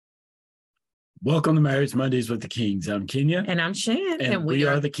Welcome to Marriage Mondays with the Kings. I'm Kenya. And I'm Shan. And we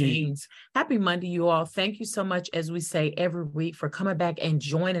are the Kings. Happy Monday, you all. Thank you so much, as we say every week, for coming back and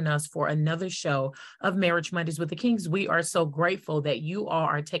joining us for another show of Marriage Mondays with the Kings. We are so grateful that you all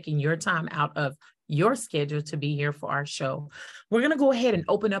are taking your time out of your schedule to be here for our show. We're going to go ahead and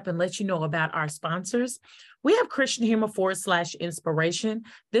open up and let you know about our sponsors. We have Christian Humor / Inspiration.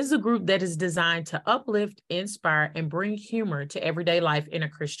 This is a group that is designed to uplift, inspire, and bring humor to everyday life in a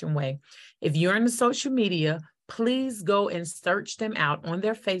Christian way. If you're in the social media, please go and search them out on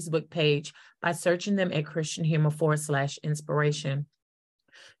their Facebook page by searching them at Christian Humor / Inspiration.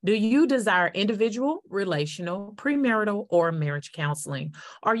 Do you desire individual, relational, premarital, or marriage counseling?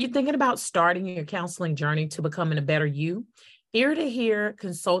 Are you thinking about starting your counseling journey to becoming a better you? Ear to Hear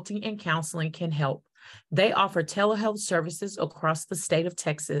Consulting and Counseling can help. They offer telehealth services across the state of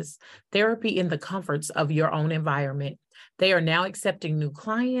Texas, therapy in the comforts of your own environment. They are now accepting new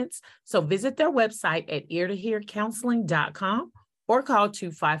clients, so visit their website at eartohearcounseling.com or call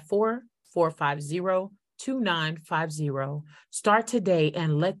 254-450-2950. Start today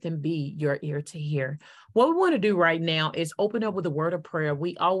and let them be your ear to hear. What we want to do right now is open up with a word of prayer.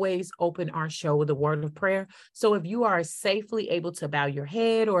 We always open our show with a word of prayer. So if you are safely able to bow your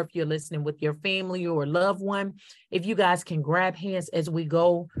head, or if you're listening with your family or loved one, if you guys can grab hands as we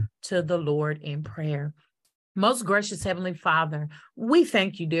go to the Lord in prayer. Most gracious Heavenly Father, we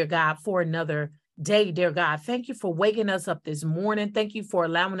thank you, dear God, for another day, dear God. Thank you for waking us up this morning. Thank you for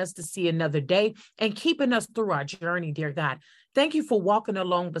allowing us to see another day and keeping us through our journey, dear God. Thank you for walking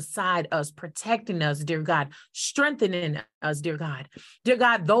along beside us, protecting us, dear God, strengthening us, dear God. Dear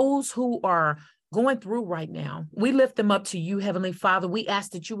God, those who are going through right now, we lift them up to you, Heavenly Father. We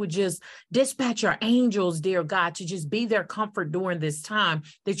ask that you would just dispatch your angels, dear God, to just be their comfort during this time,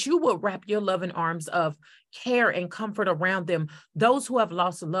 that you will wrap your loving arms of care and comfort around them. Those who have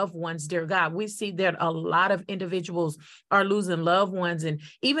lost loved ones, dear God, we see that a lot of individuals are losing loved ones. And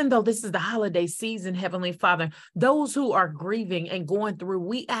even though this is the holiday season, Heavenly Father, those who are grieving and going through,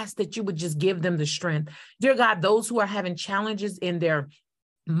 we ask that you would just give them the strength. Dear God, those who are having challenges in their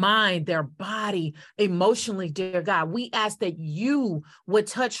mind, their body, emotionally, dear God, we ask that you would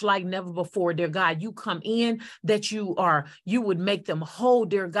touch like never before, dear God. You come in, that you would make them whole,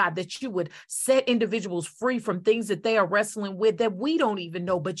 dear God, that you would set individuals free from things that they are wrestling with that we don't even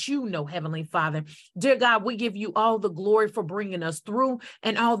know, but you know, Heavenly Father. Dear God, we give you all the glory for bringing us through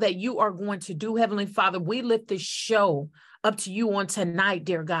and all that you are going to do, Heavenly Father. We lift this show up to you on tonight,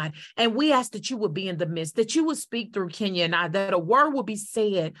 dear God. And we ask that you would be in the midst, that you would speak through Kenya and I, that a word would be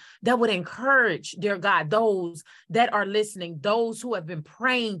said that would encourage, dear God, those that are listening, those who have been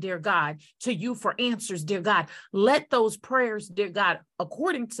praying, dear God, to you for answers, dear God. Let those prayers, dear God,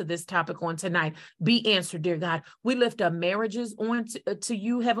 according to this topic on tonight, be answered, dear God. We lift up marriages on to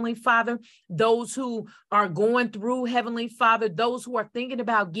you, Heavenly Father, those who are going through, Heavenly Father, those who are thinking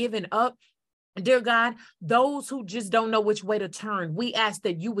about giving up, dear God, those who just don't know which way to turn, we ask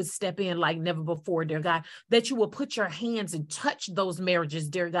that you would step in like never before, dear God, that you will put your hands and touch those marriages,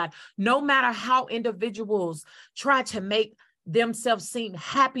 dear God. No matter how individuals try to make themselves seem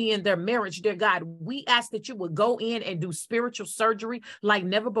happy in their marriage, dear God, we ask that you would go in and do spiritual surgery like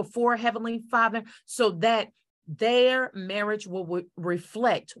never before, Heavenly Father, so that their marriage will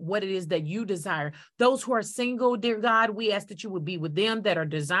reflect what it is that you desire. Those who are single, dear God, we ask that you would be with them that are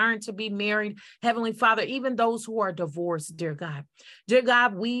desiring to be married, Heavenly Father, even those who are divorced, dear God. Dear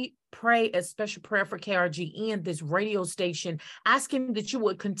God, we pray a special prayer for KRGN, this radio station, asking that you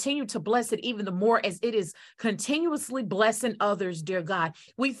would continue to bless it even the more as it is continuously blessing others, dear God.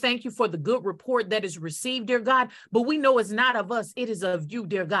 We thank you for the good report that is received, dear God, but we know it's not of us, it is of you,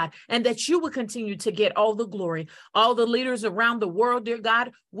 dear God, and that you would continue to get all the glory. All the leaders around the world, dear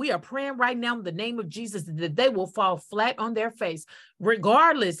God, we are praying right now in the name of Jesus that they will fall flat on their face,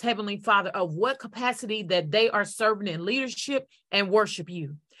 regardless, Heavenly Father, of what capacity that they are serving in leadership, and worship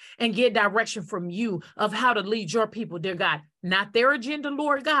you and get direction from you of how to lead your people, dear God. Not their agenda,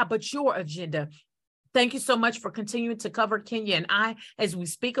 Lord God, but your agenda. Thank you so much for continuing to cover Kenya and I as we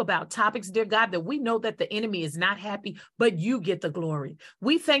speak about topics, dear God, that we know that the enemy is not happy, but you get the glory.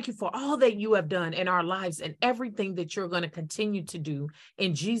 We thank you for all that you have done in our lives and everything that you're going to continue to do.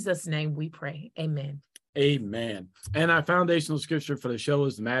 In Jesus' name we pray. Amen. Amen. And our foundational scripture for the show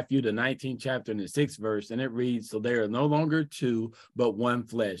is Matthew, the 19th chapter and the 6th verse. And it reads, so they are no longer two, but one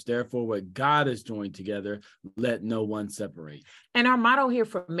flesh. Therefore, what God has joined together, let no one separate. And our motto here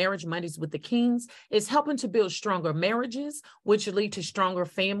for Marriage Mondays with the Kings is helping to build stronger marriages, which lead to stronger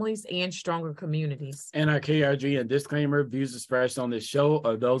families and stronger communities. And our KRG and disclaimer, views expressed on this show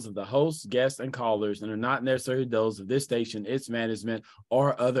are those of the hosts, guests, and callers, and are not necessarily those of this station, its management,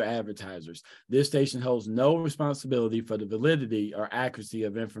 or other advertisers. This station holds no responsibility for the validity or accuracy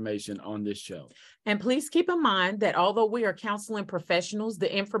of information on this show. And please keep in mind that although we are counseling professionals,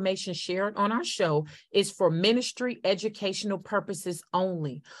 the information shared on our show is for ministry educational purposes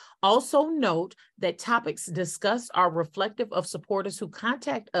only. Also note that topics discussed are reflective of supporters who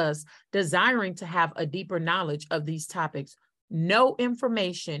contact us desiring to have a deeper knowledge of these topics. No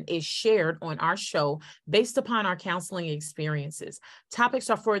information is shared on our show based upon our counseling experiences. Topics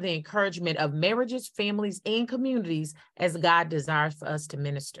are for the encouragement of marriages, families, and communities as God desires for us to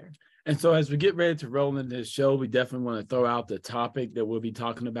minister. And so as we get ready to roll into this show, we definitely want to throw out the topic that we'll be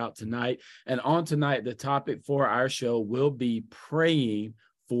talking about tonight. And on tonight, the topic for our show will be praying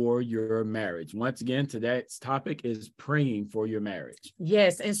for your marriage. Once again, today's topic is praying for your marriage.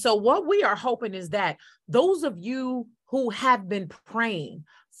 Yes. And so what we are hoping is that those of you who have been praying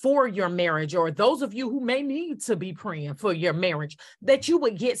for your marriage, or those of you who may need to be praying for your marriage, that you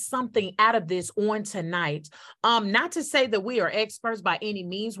would get something out of this on tonight. Not to say that we are experts by any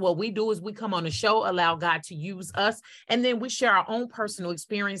means. What we do is we come on the show, allow God to use us, and then we share our own personal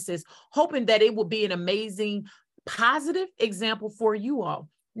experiences, hoping that it will be an amazing, positive example for you all.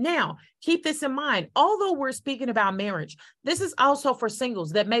 Now, keep this in mind. Although we're speaking about marriage, this is also for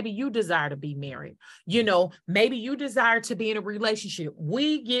singles that maybe you desire to be married. You know, maybe you desire to be in a relationship.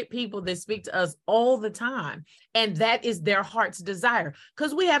 We get people that speak to us all the time, and that is their heart's desire.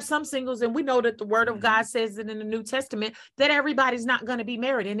 Because we have some singles, and we know that the word of God says it in the New Testament that everybody's not going to be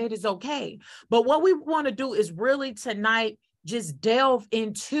married, and it is okay. But what we want to do is really tonight just delve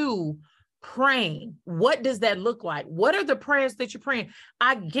into praying. What does that look like? What are the prayers that you're praying?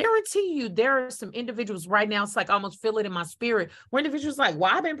 I guarantee you there are some individuals right now, it's like I almost feel it in my spirit, where individuals like,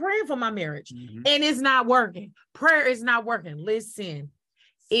 well, I've been praying for my marriage and it's not working. Prayer is not working. Listen,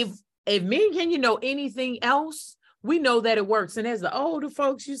 if me and Kenya know anything else, we know that it works. And as the older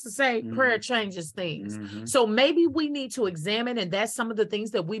folks used to say, prayer changes things. So maybe we need to examine, and that's some of the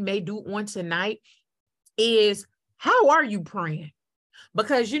things that we may do on tonight, is how are you praying?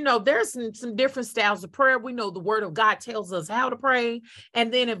 Because, you know, there's some different styles of prayer. We know the word of God tells us how to pray.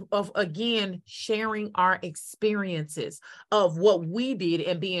 And then again, sharing our experiences of what we did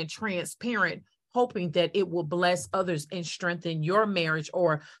and being transparent, hoping that it will bless others and strengthen your marriage,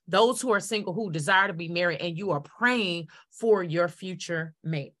 or those who are single who desire to be married and you are praying for your future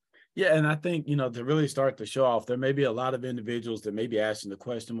mate. Yeah, and I think, you know, to really start the show off, there may be a lot of individuals that may be asking the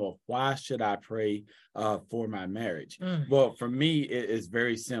question, well, why should I pray for my marriage? Well, for me, it is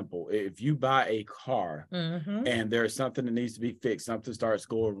very simple. If you buy a car and there's something that needs to be fixed, something starts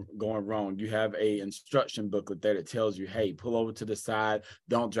going wrong, you have a instruction booklet that it tells you, hey, pull over to the side,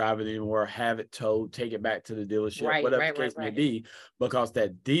 don't drive it anymore, have it towed, take it back to the dealership, whatever the case may be, because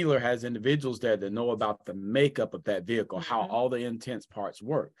that dealer has individuals there that know about the makeup of that vehicle, how all the intense parts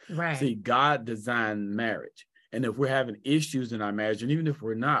work. See, God designed marriage. And if we're having issues in our marriage, and even if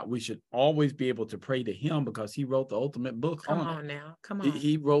we're not, we should always be able to pray to him, because he wrote the ultimate book on it. Come on now. Come on.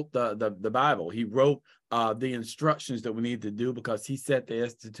 He wrote the Bible. He wrote the instructions that we need to do, because he set the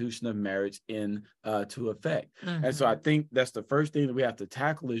institution of marriage in to effect. And so I think that's the first thing that we have to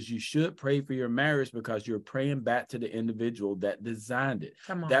tackle, is you should pray for your marriage, because you're praying back to the individual that designed it.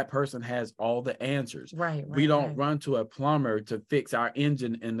 That person has all the answers. We don't run to a plumber to fix our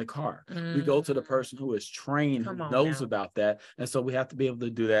engine in the car. We go to the person who is trained, who knows about that. And so we have to be able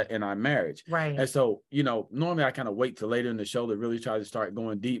to do that in our marriage. And so, you know, normally I kind of wait till later in the show to really try to start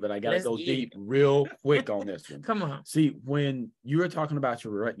going deep, but I got to go deep real quick on this one. Come on. See, when you're talking about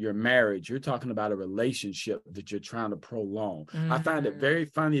your marriage, you're talking about a relationship that you're trying to prolong. I find it very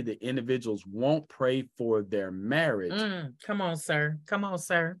funny that individuals won't pray for their marriage. Come on, sir. Come on,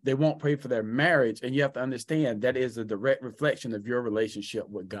 sir. They won't pray for their marriage, and you have to understand that is a direct reflection of your relationship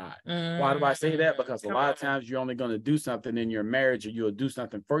with God. Why do I say that? Because a lot of times you're only going to do something in your marriage, or you'll do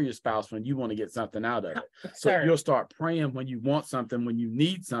something for your spouse when you want to get something out of it. So you'll start praying when you want something, when you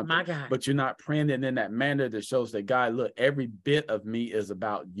need something, but you're not praying it in that that manner that shows that, God, look, every bit of me is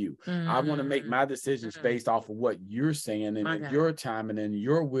about you. I want to make my decisions based off of what you're saying and in your time and in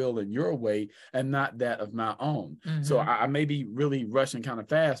your will and your way, and not that of my own. So I may be really rushing kind of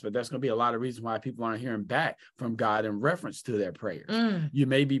fast, but that's going to be a lot of reasons why people aren't hearing back from God in reference to their prayers. You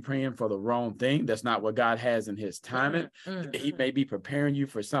may be praying for the wrong thing. That's not what God has in his timing. He may be preparing you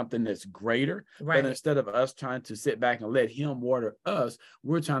for something that's greater, but instead of us trying to sit back and let him water us,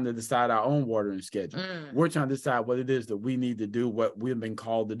 we're trying to decide our own watering schedule. We're trying to decide what it is that we need to do, what we've been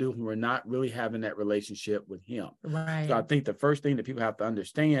called to do, when we're not really having that relationship with him. So I think the first thing that people have to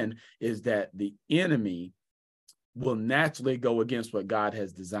understand is that the enemy will naturally go against what God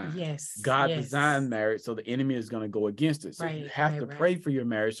has designed. God designed marriage, so the enemy is going to go against it. So you have to pray for your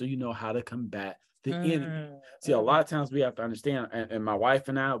marriage so you know how to combat the enemy. See, a lot of times we have to understand, and my wife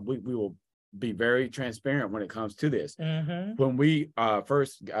and I, we will be very transparent when it comes to this. When we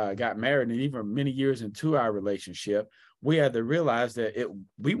first got married, and even many years into our relationship, we had to realize that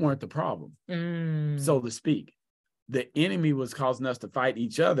we weren't the problem, so to speak. The enemy was causing us to fight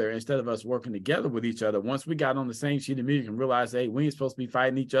each other instead of us working together with each other. Once we got on the same sheet of music and realized, hey, we ain't supposed to be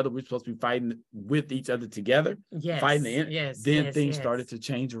fighting each other. We're supposed to be fighting with each other together, fighting the enemy. Then things started to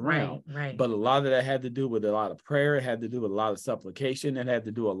change around. But a lot of that had to do with a lot of prayer. It had to do with a lot of supplication. It had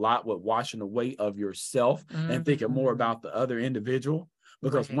to do a lot with washing away of yourself and thinking more about the other individual.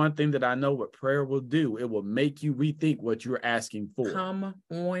 Because one thing that I know what prayer will do, it will make you rethink what you're asking for. Come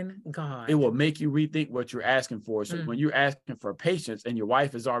on, God. It will make you rethink what you're asking for. So when you're asking for patience and your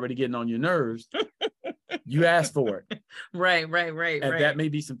wife is already getting on your nerves, you ask for it. Right. And that may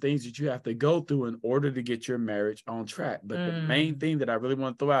be some things that you have to go through in order to get your marriage on track. But the main thing that I really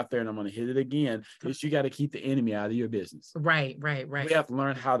want to throw out there, and I'm going to hit it again, is you got to keep the enemy out of your business. Right. We have to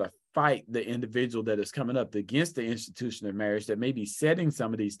learn how to fight the individual that is coming up against the institution of marriage that may be setting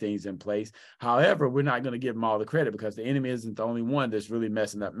some of these things in place. However, we're not going to give them all the credit, because the enemy isn't the only one that's really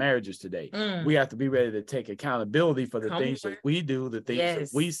messing up marriages today. We have to be ready to take accountability for the things that we do, the things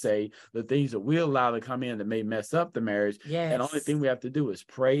that we say, the things that we allow to come in that may mess up the marriage. And the only thing we have to do is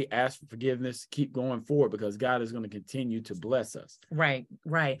pray, ask for forgiveness, keep going forward, because God is going to continue to bless us. Right.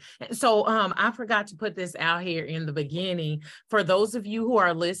 So I forgot to put this out here in the beginning. For those of you who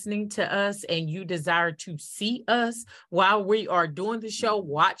are listening to us and you desire to see us while we are doing the show,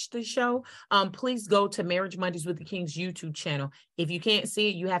 watch the show, please go to Marriage Mondays with the Kings YouTube channel. If you can't see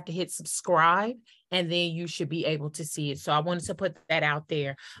it, you have to hit subscribe, and then you should be able to see it. So I wanted to put that out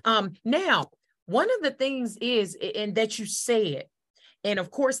there. Now, one of the things is, and that you said, and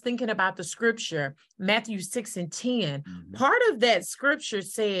of course, thinking about the scripture, Matthew 6:10, part of that scripture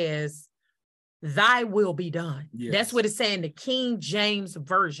says, thy will be done. That's what it's saying, the King James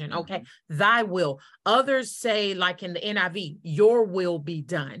Version. Okay. Thy will. Others say, like in the NIV, your will be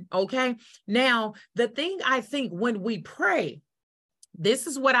done. Okay. Now, the thing I think when we pray, this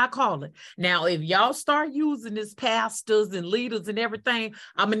is what I call it. Now, if y'all start using this, pastors and leaders and everything,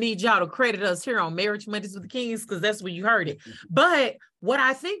 I'm going to need y'all to credit us here on Marriage Mondays with the Kings, because that's where you heard it. But what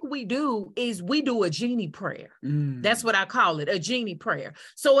I think we do is we do a genie prayer. That's what I call it, a genie prayer.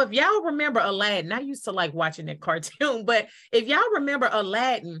 So if y'all remember Aladdin, I used to like watching that cartoon, but if y'all remember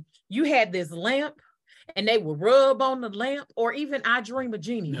Aladdin, you had this lamp, and they would rub on the lamp, or even I Dream of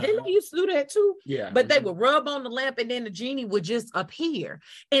Genie. Didn't they used to do that too? But they would rub on the lamp, and then the genie would just appear.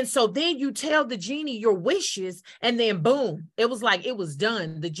 And so then you tell the genie your wishes, and then boom, it was like it was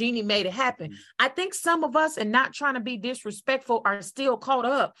done. The genie made it happen. I think some of us, and not trying to be disrespectful, are still caught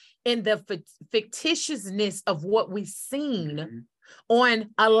up in the fictitiousness of what we've seen on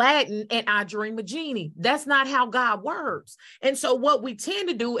Aladdin and I Dream of Genie. That's not how God works. And so what we tend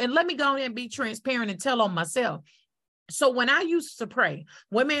to do, and let me go ahead and be transparent and tell on myself. So when I used to pray,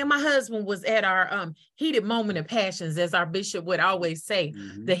 when me and my husband was at our heated moment of passions, as our bishop would always say,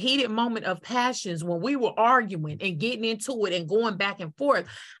 the heated moment of passions, when we were arguing and getting into it and going back and forth,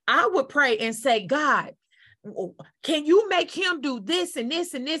 I would pray and say, God, can you make him do this and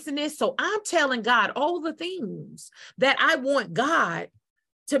this and this and this? So I'm telling God all the things that I want God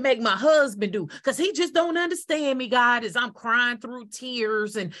to make my husband do, because he just don't understand me, God, as I'm crying through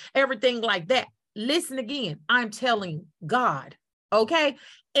tears and everything like that. Listen again, I'm telling God, okay?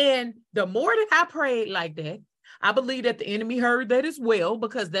 And the more that I prayed like that, I believe that the enemy heard that as well,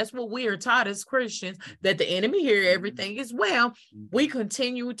 because that's what we are taught as Christians, that the enemy hears everything as well. We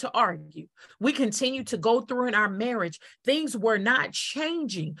continue to argue. We continue to go through in our marriage. Things were not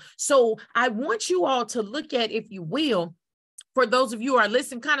changing. So I want you all to look at, if you will, for those of you who are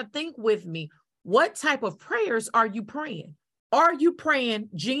listening, kind of think with me, what type of prayers are you praying? Are you praying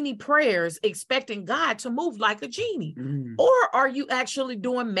genie prayers, expecting God to move like a genie? Or are you actually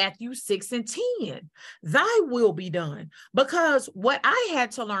doing Matthew 6:10? Thy will be done. Because what I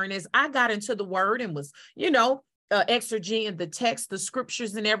had to learn is I got into the word and was, exegeting the text, the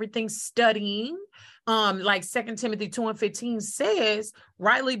scriptures and everything, studying, like 2 Timothy 2:15 says,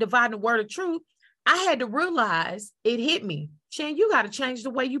 rightly dividing the word of truth. I had to realize, it hit me, Shan, you got to change the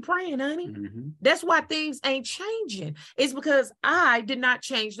way you praying, honey. That's why things ain't changing. It's because I did not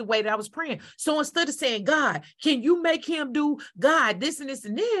change the way that I was praying. So instead of saying, God, can you make him do, God, this and this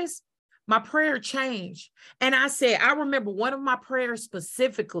and this, my prayer changed. And I said, I remember one of my prayers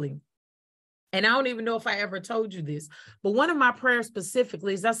specifically, and I don't even know if I ever told you this, but one of my prayers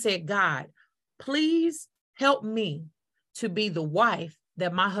specifically is I said, God, please help me to be the wife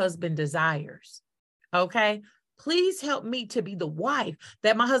that my husband desires. Okay. Please help me to be the wife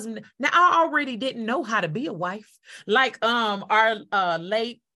that my husband. Now, I already didn't know how to be a wife. Like our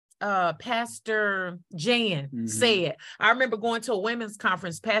late Pastor Jan said. I remember going to a women's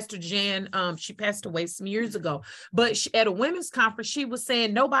conference. Pastor Jan, she passed away some years ago, but at a women's conference, she was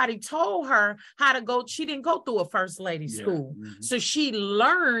saying nobody told her how to go. She didn't go through a first lady school. So she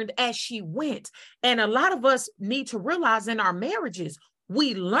learned as she went. And a lot of us need to realize in our marriages,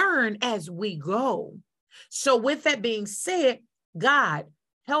 we learn as we go. So with that being said, God,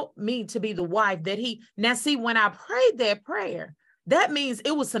 help me to be the wife that he, now see, when I prayed that prayer, that means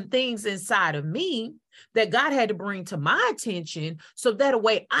it was some things inside of me that God had to bring to my attention so that a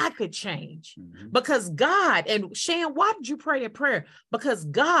way I could change. Because God, and Shan, why did you pray that prayer? Because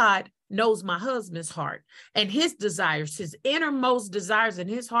God knows my husband's heart and his desires, his innermost desires in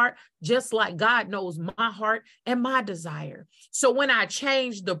his heart, just like God knows my heart and my desire. So when I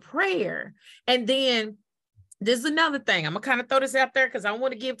changed the prayer, and then this is another thing, I'm gonna kind of throw this out there because I don't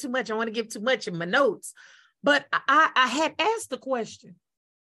want to give too much. I want to give too much in my notes, but I had asked the question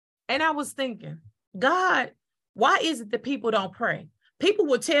and I was thinking, God, why is it that people don't pray? People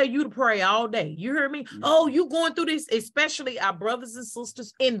will tell you to pray all day. You hear me? Oh, you going through this, especially our brothers and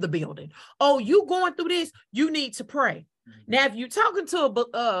sisters in the building. Oh, you going through this, you need to pray. Now, if you're talking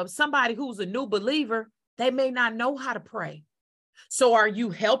to somebody who's a new believer, they may not know how to pray. So are you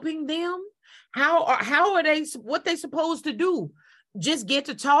helping them? How are they, what they supposed to do? Just get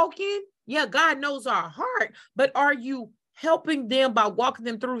to talking? Yeah, God knows our heart, but are you helping them by walking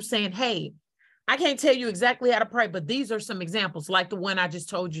them through saying, hey, I can't tell you exactly how to pray, but these are some examples like the one I just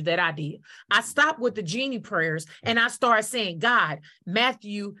told you that I did. I stopped with the genie prayers and I started saying, God,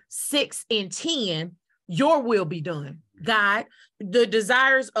 Matthew 6:10, your will be done. God, the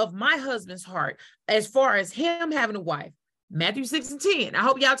desires of my husband's heart, as far as him having a wife, Matthew 6:10. I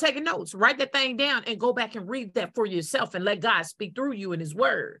hope y'all taking notes. Write that thing down and go back and read that for yourself and let God speak through you in his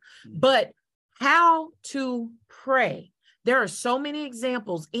word. But how to pray. There are so many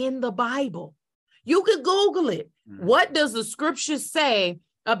examples in the Bible. You can Google it. What does the scripture say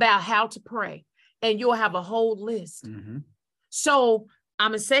about how to pray? And you'll have a whole list. So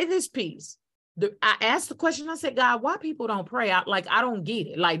I'm going to say this piece. I asked the question, I said, God, why people don't pray? I don't get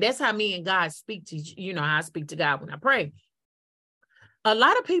it. Like, that's how me and God speak to, how I speak to God when I pray. A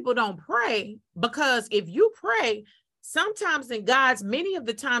lot of people don't pray because if you pray, sometimes in many of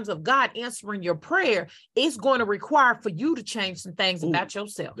the times of God answering your prayer, it's going to require for you to change some things about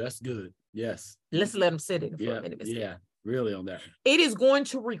yourself. That's good. Yes. Let's let them sit in for a minute. Yeah, really on that. It is going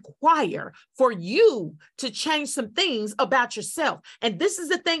to require for you to change some things about yourself. And this is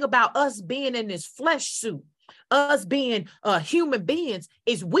the thing about us being in this flesh suit, us being human beings,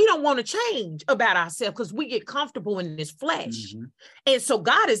 is we don't want to change about ourselves because we get comfortable in this flesh. And so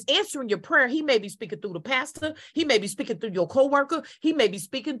God is answering your prayer. He may be speaking through the pastor. He may be speaking through your coworker. He may be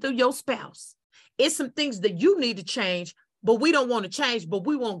speaking through your spouse. It's some things that you need to change, but we don't want to change, but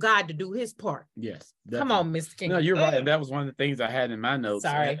we want God to do his part. Yes. Definitely. Come on, Mr. King. No, you're right. And that was one of the things I had in my notes.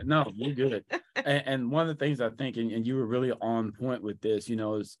 Sorry. No, you're good. and one of the things I think, and you were really on point with this,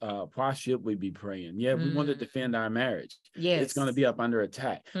 is why should we be praying? Yeah, we want to defend our marriage. Yes. It's going to be up under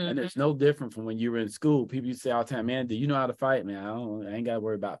attack. And it's no different from when you were in school. People used to say all the time, man, do you know how to fight? Man, I ain't got to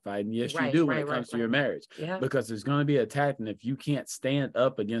worry about fighting. Yes, you do when it comes to your marriage. Yeah. Because there's going to be attack. And if you can't stand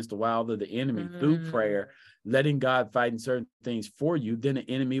up against the wild of the enemy through prayer, letting God fight in certain things for you, then the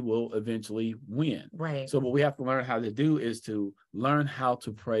enemy will eventually win. Right. So what we have to learn how to do is to learn how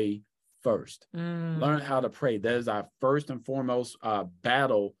to pray first. Learn how to pray. That is our first and foremost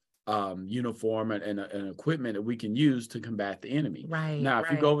battle uniform and equipment that we can use to combat the enemy. Right. Now,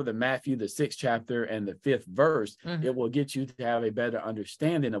 if you go over to Matthew, the 6th chapter and the 5th verse, it will get you to have a better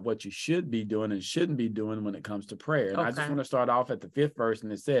understanding of what you should be doing and shouldn't be doing when it comes to prayer. And I just want to start off at the 5th verse,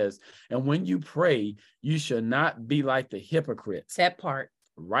 and it says, and when you pray, you should not be like the hypocrites. That part.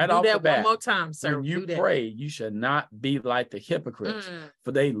 Right off the bat, one more time, sir. when you pray, you should not be like the hypocrites,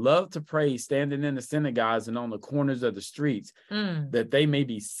 for they love to pray standing in the synagogues and on the corners of the streets, that they may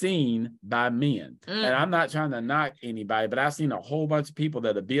be seen by men. And I'm not trying to knock anybody, but I've seen a whole bunch of people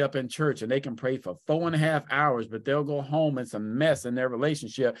that'll be up in church and they can pray for 4.5 hours, but they'll go home and some mess in their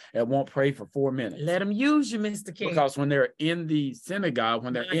relationship and won't pray for 4 minutes. Let them use you, Mr. King. Because when they're in the synagogue,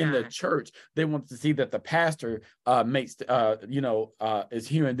 when they're in the church, they want to see that the pastor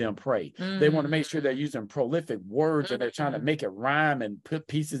is hearing them pray. They want to make sure they're using prolific words and they're trying to make it rhyme and put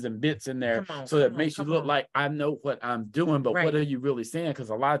pieces and bits in there so that it makes you look like I know what I'm doing, but what are you really saying? Because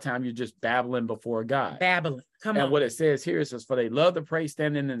a lot of times you're just babbling before God. Babbling. And what it says here is, for they love to pray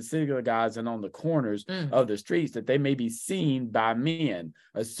standing in the synagogues and on the corners of the streets, that they may be seen by men.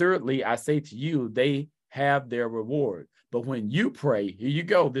 Assuredly, I say to you, they have their reward. But when you pray, here you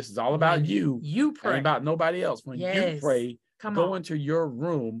go. This is all about you. You pray. Ain't about nobody else. When you pray, go into your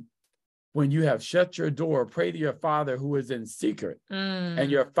room. When you have shut your door, pray to your Father who is in secret. And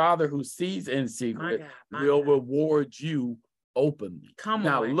your Father who sees in secret will reward you openly.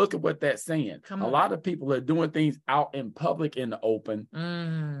 Now look at what that's saying. A lot of people are doing things out in public in the open,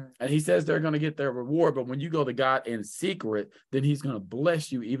 and he says they're going to get their reward, but when you go to God in secret, then he's going to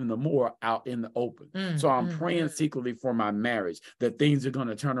bless you even the more out in the open. So I'm praying secretly for my marriage, that things are going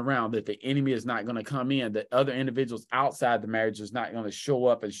to turn around, that the enemy is not going to come in, that other individuals outside the marriage is not going to show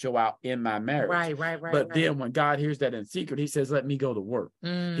up and show out in my marriage. But then when God hears that in secret, he says, let me go to work.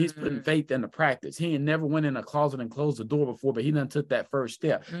 He's putting faith into practice. He ain't never went in a closet and closed the door before, but he done took that first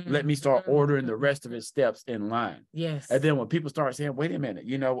step. Let me start ordering the rest of his steps in line. And then when people start saying, wait a minute,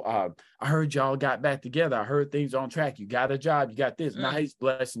 I heard y'all got back together. I heard things on track. You got a job. You got this. Now he's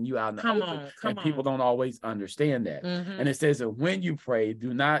blessing you out in the open. And people don't always understand that. And it says that when you pray,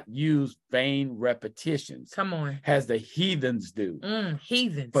 do not use vain repetitions. As the heathens do.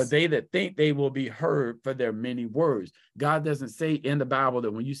 Heathens. For they that think they will be heard for their many words. God doesn't say in the Bible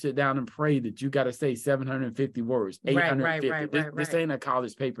that when you sit down and pray that you got to say 750 words, 850. This ain't a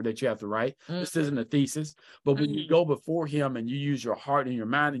college paper that you have to write. This isn't a thesis. But when you go before him and you use your heart and your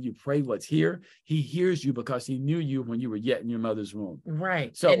mind and you pray what's here, he hears you because he knew you when you were yet in your mother's womb.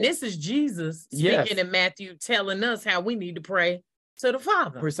 So, and this is Jesus speaking in Matthew, telling us how we need to pray to the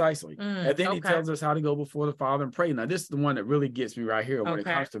Father. Precisely. And then he tells us how to go before the Father and pray. Now, this is the one that really gets me right here when it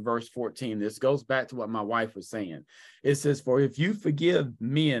comes to verse 14. This goes back to what my wife was saying. It says, for if you forgive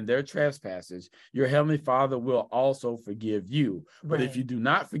men their trespasses, your heavenly Father will also forgive you. But if you do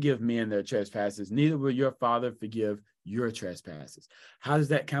not forgive men their trespasses, neither will your Father forgive your trespasses. How does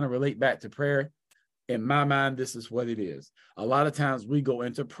that kind of relate back to prayer? In my mind, this is what it is. A lot of times we go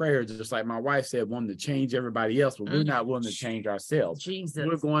into prayer, just like my wife said, wanting to change everybody else, but we're not willing to change ourselves.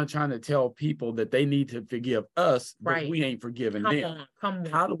 We're going trying to tell people that they need to forgive us, but we ain't forgiving them.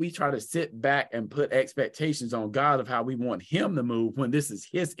 How do we try to sit back and put expectations on God of how we want him to move when this is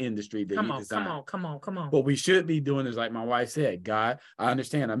his industry that he designed? Come on. What we should be doing is, like my wife said, God, I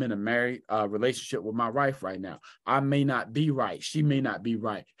understand I'm in a married relationship with my wife right now. I may not be right. She may not be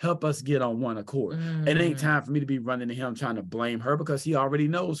right. Help us get on one accord. It ain't time for me to be running to him trying to blame her because he already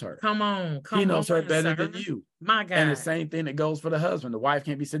knows her. He knows her better than you. My God. And the same thing that goes for the husband. The wife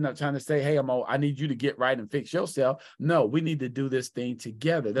can't be sitting up trying to say, hey, I need you to get right and fix yourself. No, we need to do this thing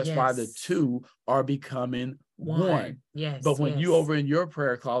together. That's why the two are becoming one. But when you over in your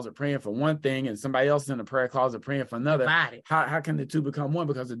prayer closet praying for one thing and somebody else is in the prayer closet praying for another, how can the two become one?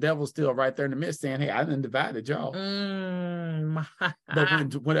 Because the devil's still right there in the midst saying, hey, I didn't divide y'all.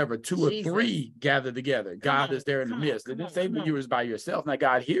 But whenever two or three gather together, God is there in the midst. It didn't say when you was by yourself. Now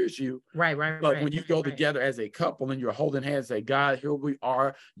God hears you. But when you go together as a couple and you're holding hands, say, God, here we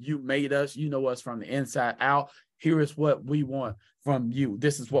are. You made us. You know us from the inside out. Here is what we want from you.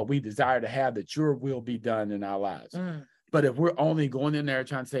 This is what we desire to have, that your will be done in our lives. But if we're only going in there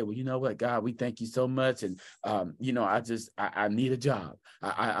trying to say, well, you know what, God, we thank you so much. And, I need a job.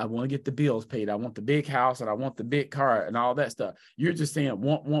 I want to get the bills paid. I want the big house and I want the big car and all that stuff. You're just saying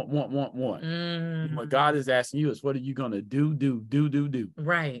want. What God is asking you is, what are you going to do?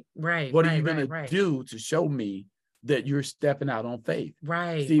 Right. What are you going to do to show me that you're stepping out on faith?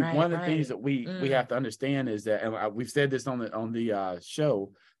 See, one of the things that we have to understand is that, and we've said this on the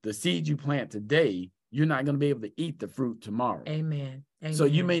show, the seed you plant today you're not going to be able to eat the fruit tomorrow. Amen. Amen. So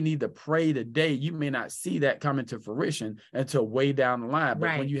you may need to pray today. You may not see that coming to fruition until way down the line.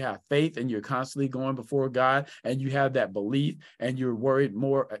 But when you have faith and you're constantly going before God and you have that belief and you're worried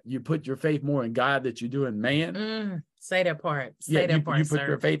more, you put your faith more in God that you do in man. Say that part. Say that part, you put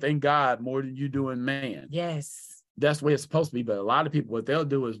your faith in God more than you do in man. Yes. That's the way it's supposed to be. But a lot of people, what they'll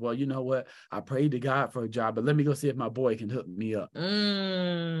do is, well, you know what? I prayed to God for a job, but let me go see if my boy can hook me up.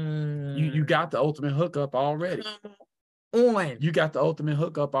 You got the ultimate hookup already. You got the ultimate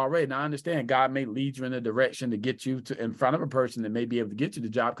hookup already. Now, I understand God may lead you in a direction to get you in front of a person that may be able to get you the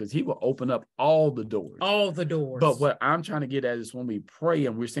job, because he will open up all the doors. All the doors. But what I'm trying to get at is when we pray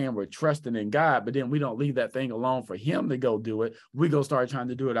and we're saying we're trusting in God, but then we don't leave that thing alone for him to go do it. We go start trying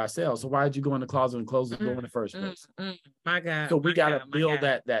to do it ourselves. So why did you go in the closet and close the door in the first place? My God. So we got to build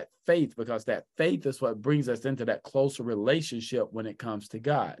that faith, because that faith is what brings us into that closer relationship when it comes to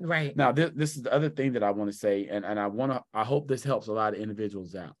God. Right. Now, this is the other thing that I want to say, and I hope this helps a lot of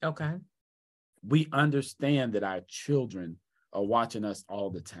individuals out. Okay. We understand that our children are watching us all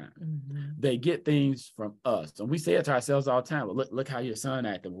the time. They get things from us, and we say it to ourselves all the time. Well, look how your son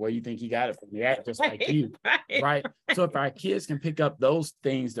acted. Where you think he got it from? He act just like you, right? So if our kids can pick up those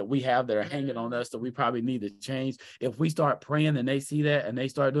things that we have that are hanging on us that we probably need to change, if we start praying and they see that and they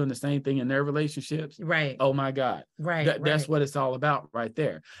start doing the same thing in their relationships, right? Oh my God, that's what it's all about right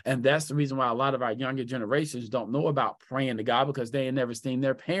there. And that's the reason why a lot of our younger generations don't know about praying to God, because they ain't never seen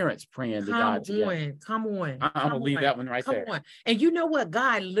their parents praying to God together. Come on. I'm gonna leave that one right there. And you know what?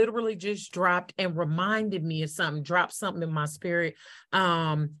 God literally just dropped and reminded me of something, dropped something in my spirit.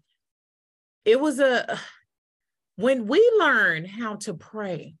 It was when we learn how to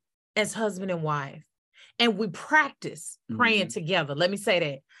pray as husband and wife, and we practice praying together. Let me say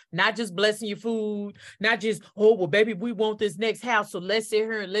that. Not just blessing your food, not just, oh, well, baby, we want this next house, so let's sit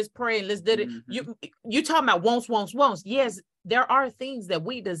here and let's pray and let's do it. You talking about wants. Yes, there are things that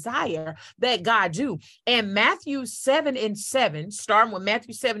we desire that God do. And Matthew 7:7, starting with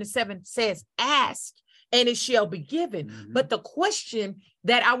Matthew 7:7, says, ask and it shall be given. But the question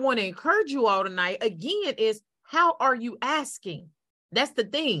that I want to encourage you all tonight, again, is how are you asking? That's the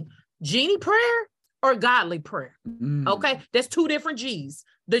thing. Genie prayer or godly prayer? Okay, that's two different G's.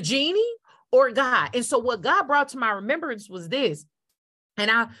 The genie or God. And so what God brought to my remembrance was this. And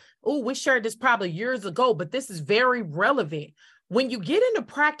we shared this probably years ago, but this is very relevant. When you get in the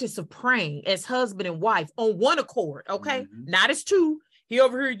practice of praying as husband and wife on one accord, okay, not as two, he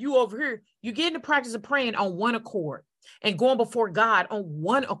over here, you over here, you get in the practice of praying on one accord and going before God on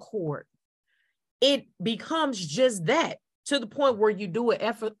one accord, it becomes just that, to the point where you do it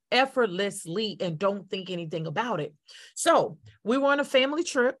effortlessly and don't think anything about it. So we were on a family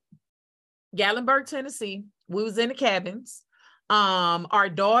trip, Gatlinburg, Tennessee. We was in the cabins. Our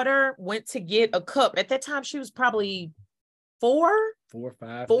daughter went to get a cup. At that time, she was probably 4 or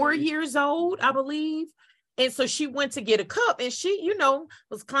 5 years old, I believe. And so she went to get a cup, and she,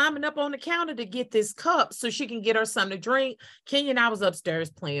 was climbing up on the counter to get this cup so she can get her something to drink. Kenya and I was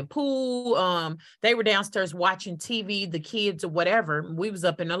upstairs playing pool. They were downstairs watching TV, the kids or whatever. We was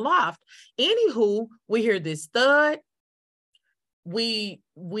up in the loft. Anywho, we hear this thud.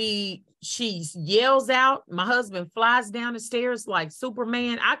 She yells out. My husband flies down the stairs like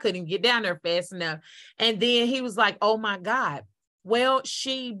Superman. I couldn't get down there fast enough. And then he was like, oh my God. Well,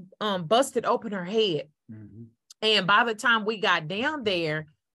 she busted open her head. And by the time we got down there,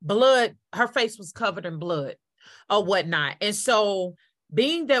 her face was covered in blood or whatnot. And so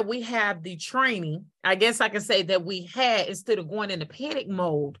being that we have the training, I guess I can say that we had, instead of going into panic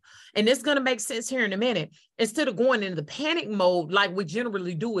mode, and it's going to make sense here in a minute, instead of going into the panic mode like we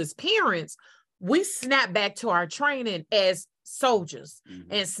generally do as parents, we snap back to our training as soldiers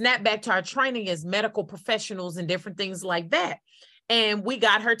and snap back to our training as medical professionals and different things like that. And we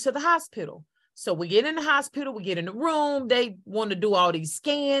got her to the hospital. So we get in the hospital, we get in the room, they want to do all these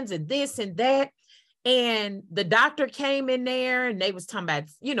scans and this and that. And the doctor came in there and they was talking about,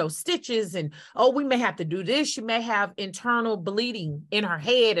 stitches and, we may have to do this. She may have internal bleeding in her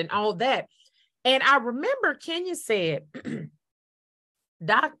head and all that. And I remember Kenya said,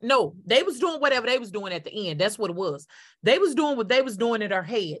 they was doing whatever they was doing at the end. That's what it was. They was doing what they was doing at her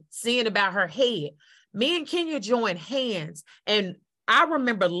head, seeing about her head. Me and Kenya joined hands, and I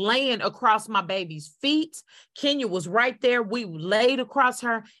remember laying across my baby's feet. Kenya was right there. We laid across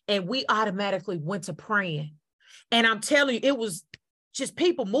her and we automatically went to praying. And I'm telling you, it was just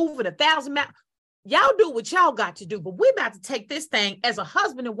people moving 1,000 miles. Y'all do what y'all got to do, but we're about to take this thing as a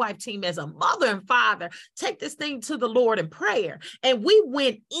husband and wife team, as a mother and father, take this thing to the Lord in prayer. And we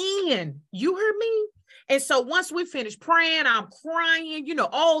went in, you heard me? And so once we finish praying, I'm crying,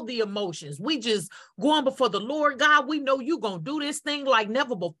 all the emotions. We just going before the Lord. God, we know you're going to do this thing like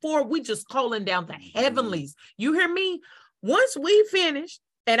never before. We just calling down the heavenlies. You hear me? Once we finished,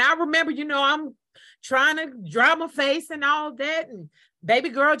 and I remember, I'm trying to dry my face and all that. And baby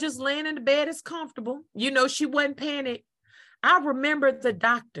girl just laying in the bed is comfortable. She wasn't panicked. I remember the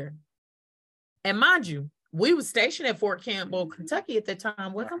doctor. And mind you, we were stationed at Fort Campbell, Kentucky at the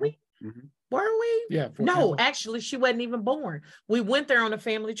time, wasn't we? Mm-hmm. Were we? Yeah. No, Campbell. actually, she wasn't even born. We went there on a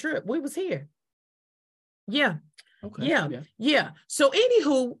family trip. We was here. Yeah. Okay. Yeah. So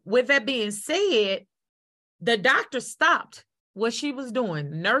anywho, with that being said, the doctor stopped what she was doing.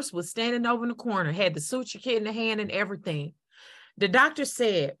 The nurse was standing over in the corner, had the suture kit in the hand and everything. The doctor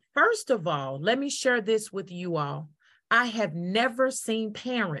said, first of all, let me share this with you all. I have never seen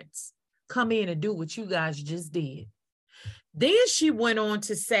parents come in and do what you guys just did. Then she went on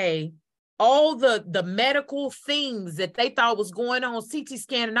to say, all the medical things that they thought was going on, CT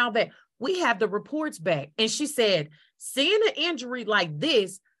scan and all that, we have the reports back. And she said, seeing an injury like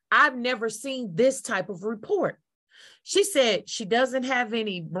this, I've never seen this type of report. She said she doesn't have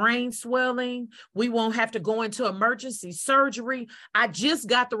any brain swelling. We won't have to go into emergency surgery. I just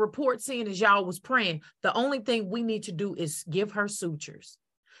got the report seeing as y'all was praying. The only thing we need to do is give her sutures.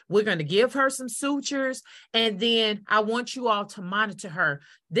 We're going to give her some sutures, and then I want you all to monitor her.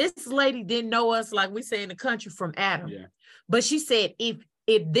 This lady didn't know us, like we say in the country, from Adam. Yeah. But she said, if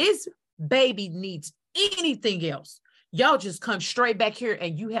this baby needs anything else, y'all just come straight back here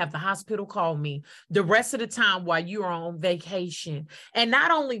and you have the hospital call me the rest of the time while you're on vacation. And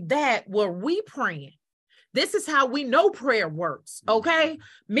not only that, were we praying? This is how we know prayer works, okay?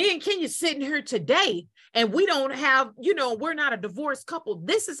 Me and Kenya sitting here today, and we don't have, we're not a divorced couple.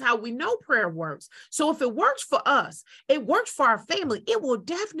 This is how we know prayer works. So if it works for us, it works for our family, it will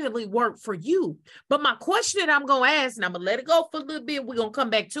definitely work for you. But my question that I'm going to ask, and I'm going to let it go for a little bit, we're going to come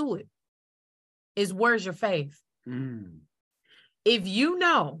back to it, is where's your faith? If you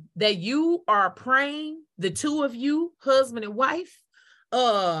know that you are praying, the two of you, husband and wife,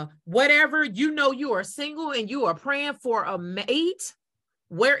 whatever, you are single and you are praying for a mate,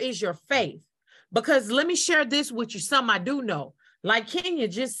 where is your faith? Because let me share this with you, something I do know. Like Kenya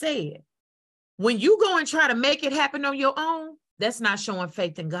just said, when you go and try to make it happen on your own, that's not showing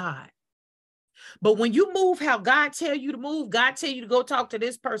faith in God. But when you move how God tell you to move, God tell you to go talk to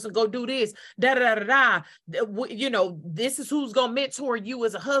this person, go do this, this is who's going to mentor you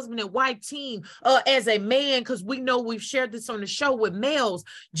as a husband and wife team, as a man, because we know we've shared this on the show with males.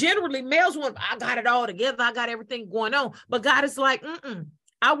 Generally, males want, I got it all together, I got everything going on. But God is like,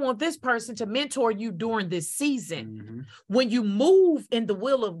 I want this person to mentor you during this season. When you move in the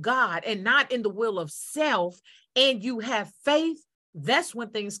will of God and not in the will of self, and you have faith, that's when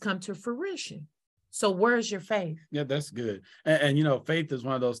things come to fruition. So where's your faith? Yeah, that's good. And faith is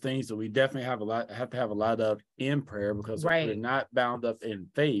one of those things that we definitely have to have a lot of in prayer, because if we're not bound up in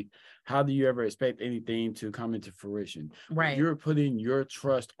faith, how do you ever expect anything to come into fruition? Right. When you're putting your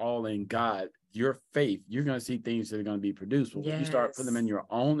trust all in God, your faith, you're going to see things that are going to be produced. But when you start putting them in your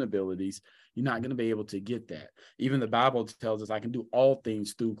own abilities, you're not going to be able to get that. Even the Bible tells us I can do all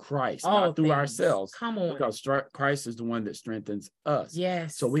things through Christ, not through ourselves. Come on. Because Christ is the one that strengthens us.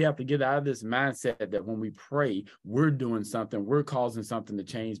 Yes. So we have to get out of this mindset that when we pray, we're doing something, we're causing something to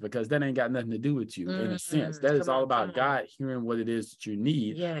change, because that ain't got nothing to do with you in a sense. That is all about God hearing what it is that you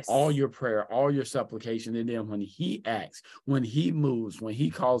need. Yes. All your prayer, all your supplication. And then when he acts, when he moves, when he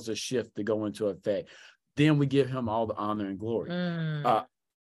calls a shift to go into effect, then we give him all the honor and glory.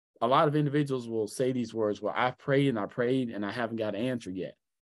 A lot of individuals will say these words, well, I've prayed and I haven't got an answer yet.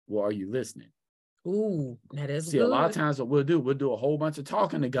 Well, are you listening? Ooh, that is good. A lot of times what we'll do a whole bunch of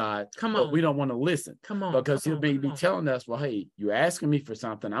talking to God, but we don't want to listen. Because he'll be telling us, well, hey, you're asking me for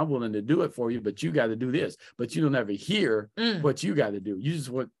something. I'm willing to do it for you, but you got to do this. But you don't ever hear what you got to do. You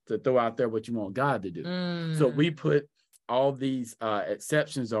just want to throw out there what you want God to do. So we put all these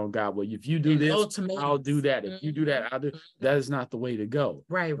exceptions on God. Well, if you do this, I'll do that. If you do that, I'll do. That is not the way to go.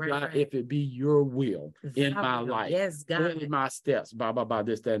 Right. God, if it be your will in my life, yes, God, in my steps, blah, blah, blah,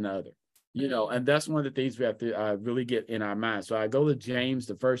 this, that, and the other. And that's one of the things we have to really get in our mind. So I go to James,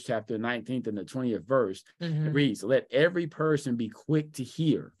 the 1st chapter, 19th and the 20th verse. It reads, let every person be quick to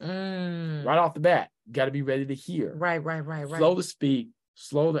hear. Right off the bat, got to be ready to hear. Right. Slow to speak,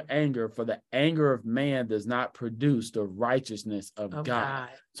 slow to anger, for the anger of man does not produce the righteousness of God.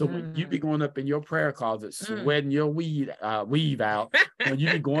 So when you be going up in your prayer closet, sweating your weave out, when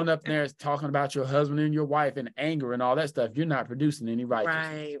you be going up there talking about your husband and your wife and anger and all that stuff, you're not producing any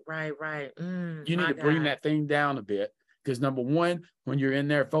righteousness. Right. You need to bring that thing down a bit Because number one, when you're in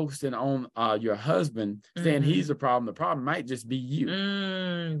there focusing on your husband, saying he's the problem might just be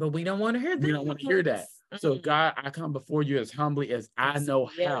you. But we don't want to hear that. We don't want to hear that. So God, I come before you as humbly as I know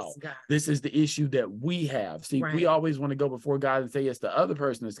how. God. This is the issue that we have. See, we always want to go before God and say it's the other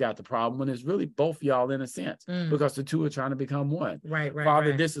person that's got the problem, when it's really both y'all in a sense, because the two are trying to become one.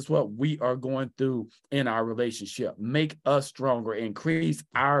 Father, this is what we are going through in our relationship. Make us stronger, increase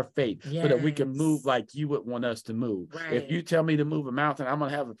our faith so that we can move like you would want us to move. If you tell me to move a mountain, I'm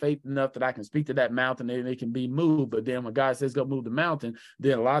going to have the faith enough that I can speak to that mountain and it can be moved. But then when God says go move the mountain,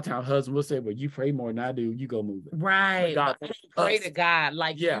 then a lot of times husbands will say, well, you pray more than I do. You go move it. God, pray to God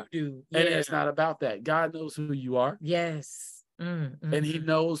like you do. And it's not about that. God knows who you are. Yes. And he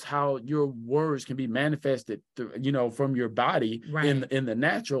knows how your words can be manifested through, you know, from your body in the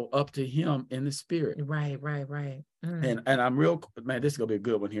natural up to him in the spirit. Right. And I'm real, man, this is gonna be a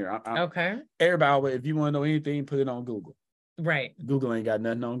good one here. Okay. Everybody, if you want to know anything, put it on Google. Right. Google ain't got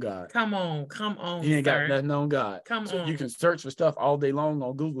nothing on God. Come on. He ain't got nothing on God. Come on. You can search for stuff all day long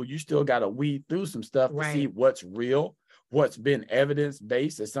on Google. You still got to weed through some stuff to see what's real, what's been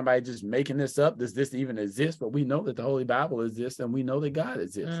evidence-based. Is somebody just making this up? Does this even exist? But we know that the Holy Bible exists, and we know that God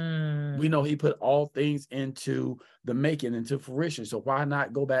exists. We know he put all things into the making, into fruition. So why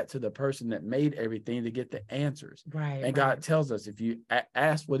not go back to the person that made everything to get the answers? And God tells us, if you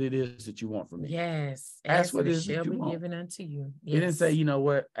ask what it is that you want from me. Yes. Ask what it is shall that you be want. given unto you. He didn't say, you know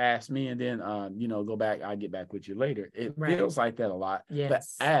what, ask me and then, you know, go back. I'll get back with you later. It feels like that a lot. But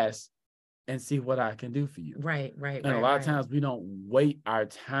ask and see what I can do for you. And a lot of times we don't wait our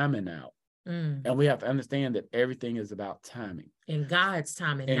timing out. And we have to understand that everything is about timing. In God's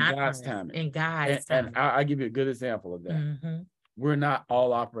timing. In God's timing. And I'll give you a good example of that. We're not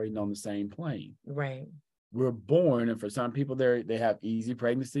all operating on the same plane. We're born, and for some people, they have easy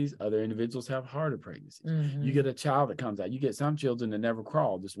pregnancies. Other individuals have harder pregnancies. You get a child that comes out. You get some children that never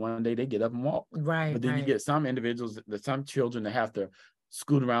crawl. Just one day they get up and walk. But then you get some individuals, some children that have to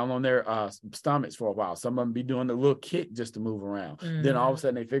scoot around on their stomachs for a while. Some of them be doing a little kick just to move around. Then all of a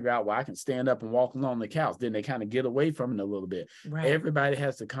sudden they figure out, well, I can stand up and walk along the couch. Then they kind of get away from it a little bit. Everybody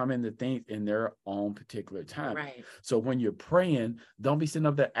has to come into things in their own particular time. So when you're praying, don't be sitting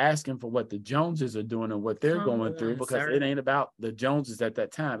up there asking for what the Joneses are doing and what they're going through, because it ain't about the Joneses at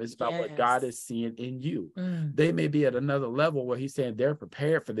that time. It's about what God is seeing in you. They may be at another level where he's saying they're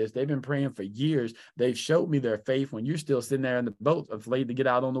prepared for this. They've been praying for years. They've showed me their faith when you're still sitting there in the boat afraid to get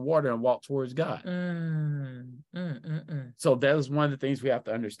out on the water and walk towards God. So that is one of the things we have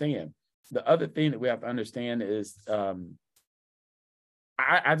to understand. The other thing that we have to understand is I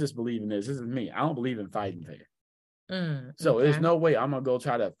just believe in this. This is me. I don't believe in fighting fair. So there's no way I'm gonna go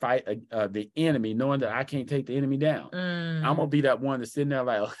try to fight the enemy knowing that I can't take the enemy down. I'm gonna be that one that's sitting there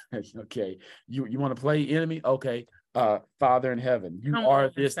like, okay, you want to play enemy? Okay. Father in heaven, you are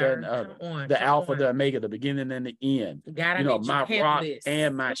this, that, and other, the Alpha, the Omega, the beginning and the end. You know, my rock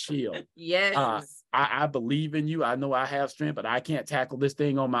and my shield. I believe in you. I know I have strength, but I can't tackle this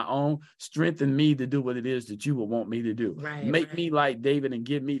thing on my own. Strengthen me to do what it is that you would want me to do. Make me like David and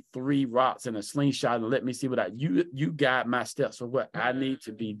give me 3 rocks and a slingshot and let me see what you guide my steps for what I need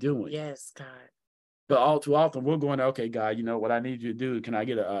to be doing. Yes, God. But all too often we're going, okay, God, you know what I need you to do? Can I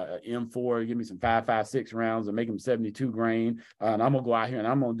get a M4? Give me some 5.56 rounds and make them 72 grain. And I'm gonna go out here and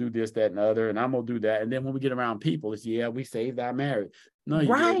I'm gonna do this, that, and the other, and I'm gonna do that. And then when we get around people, it's we saved our marriage. No,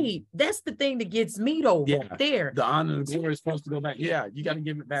 that's the thing that gets me though. Right there. The honor and the glory is supposed to go back. You got to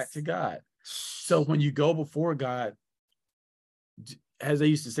give it back to God. So when you go before God, as they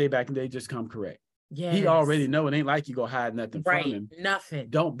used to say back in the day, just come correct. He already know. It ain't like you go hide nothing from him. Nothing.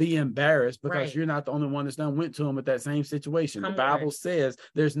 Don't be embarrassed because you're not the only one that's done went to him with that same situation. The Bible says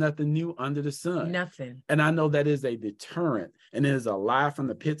there's nothing new under the sun. Nothing. And I know that is a deterrent and it is a lie from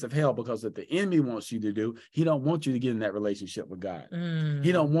the pits of hell, because what the enemy wants you to do, he don't want you to get in that relationship with God.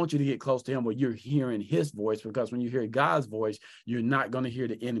 He don't want you to get close to him where you're hearing his voice, because when you hear God's voice, you're not going to hear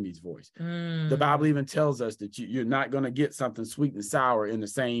the enemy's voice. The Bible even tells us that you're not going to get something sweet and sour in the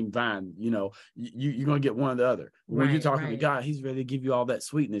same vine. You know, you're going to get one or the other. When you're talking to God, he's ready to give you all that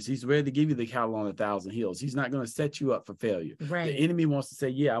sweetness. He's ready to give you the cattle on 1,000 hills. He's not going to set you up for failure. The enemy wants to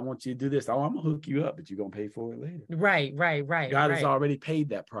say, I want you to do this. Oh, I'm going to hook you up, but you're going to pay for it later. God has already paid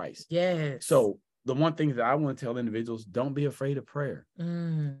that price. So the one thing that I want to tell individuals, don't be afraid of prayer.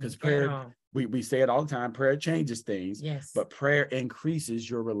 Because prayer, we say it all the time, prayer changes things, but prayer increases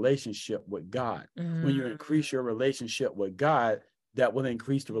your relationship with God. When you increase your relationship with God, that will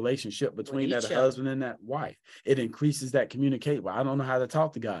increase the relationship between that husband and that wife. It increases that communicate. Well, I don't know how to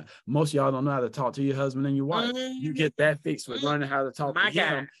talk to God. Most of y'all don't know how to talk to your husband and your wife. You get that fixed with learning how to talk to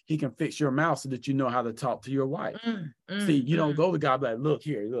him. He can fix your mouth so that you know how to talk to your wife. See, you don't go to God like, look,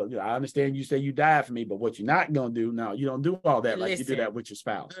 I understand you say you died for me, but what you're not going to do now, you don't do all that like you do that with your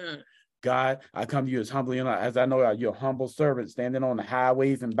spouse. God, I come to you as humbly as I know you're a humble servant standing on the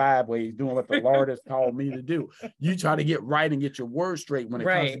highways and byways doing what the Lord has called me to do. You try to get right and get your word straight when it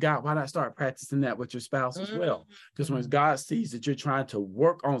comes to God. Why not start practicing that with your spouse as well? Because when God sees that you're trying to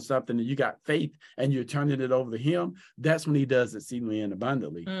work on something and you got faith and you're turning it over to him, that's when he does exceedingly and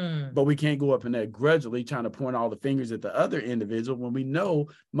abundantly. But we can't go up in there grudgingly trying to point all the fingers at the other individual when we know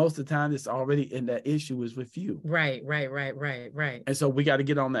most of the time it's already in that issue is with you. Right. And so we got to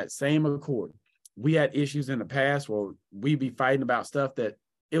get on that same accord. We had issues in the past where we be fighting about stuff that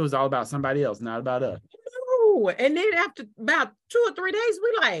it was all about somebody else, not about us. And then after about 2 or 3 days,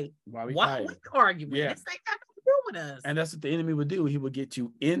 we like, why we arguing? Yeah. This ain't got nothing to do with us. And that's what the enemy would do. He would get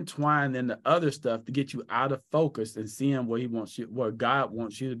you entwined in the other stuff to get you out of focus and seeing where he wants you, where God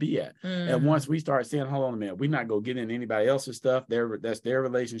wants you to be at. And once we start saying, hold on a minute, we're not going to get in anybody else's stuff. That's their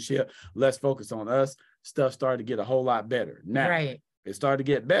relationship. Let's focus on us. Stuff started to get a whole lot better. Now, it started to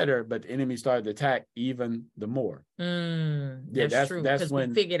get better, but the enemy started to attack even the more. That's true. That's when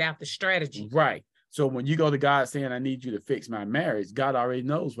we figured out the strategy. Right. So when you go to God saying, I need you to fix my marriage, God already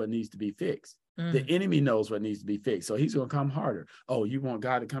knows what needs to be fixed. The enemy knows what needs to be fixed. So he's going to come harder. Oh, you want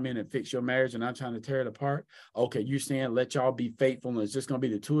God to come in and fix your marriage and I'm trying to tear it apart? Okay, you're saying let y'all be faithful and it's just going to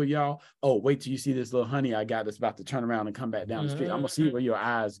be the two of y'all? Oh, wait till you see this little honey I got that's about to turn around and come back down the street. I'm going to see where your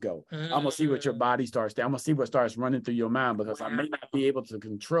eyes go. I'm going to see what your body starts to. I'm going to see what starts running through your mind because I may not be able to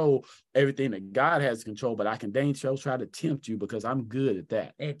control everything that God has control, but I can dang sure try to tempt you because I'm good at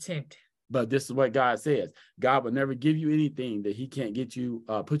that. But this is what God says. God will never give you anything that he can't get you,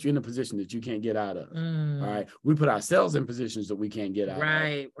 put you in a position that you can't get out of. All right. We put ourselves in positions that we can't get out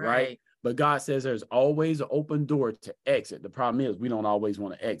of. Right. But God says there's always an open door to exit. The problem is we don't always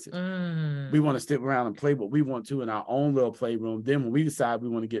want to exit. We want to stick around and play what we want to in our own little playroom. Then when we decide we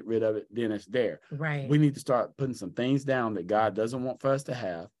want to get rid of it, then it's there. Right. We need to start putting some things down that God doesn't want for us to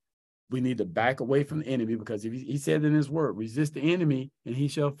have. We need to back away from the enemy because if he said in his word, resist the enemy and he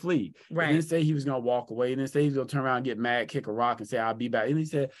shall flee. Right. He didn't say he was going to walk away. He didn't say he was going to turn around and get mad, kick a rock and say, I'll be back. And he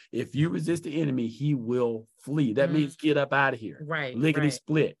said, if you resist the enemy, he will flee. That means get up out of here. Right. Lickety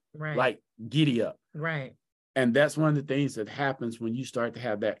split. Right. Like giddy up. Right. And that's one of the things that happens when you start to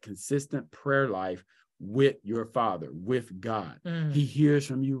have that consistent prayer life with your Father, with God. He hears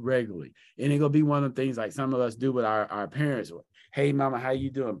from you regularly. And it's going to be one of the things like some of us do with our parents. Hey, mama, how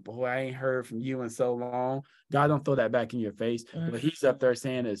you doing? Boy, I ain't heard from you in so long. God don't throw that back in your face. What he's up there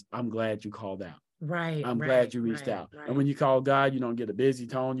saying is, I'm glad you called out. Right. I'm glad you reached out. And when you call God, you don't get a busy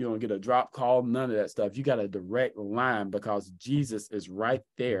tone. You don't get a drop call, none of that stuff. You got a direct line because Jesus is right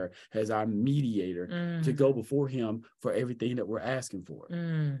there as our mediator to go before him for everything that we're asking for.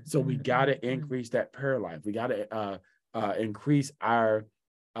 So we got to increase that prayer life. We got to increase our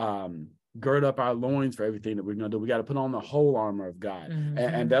gird up our loins for everything that we're going to do. We got to put on the whole armor of God.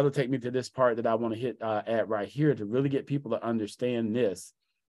 And that'll take me to this part that I want to hit at right here to really get people to understand this.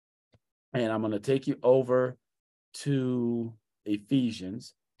 And I'm going to take you over to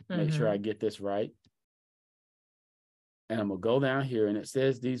Ephesians. Make sure I get this right. And I'm going to go down here and it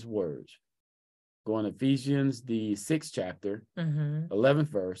says these words. Go on Ephesians, the 6th chapter, 11th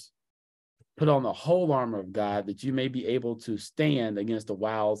verse. Put on the whole armor of God that you may be able to stand against the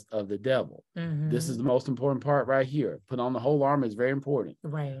wiles of the devil. This is the most important part right here. Put on the whole armor is very important.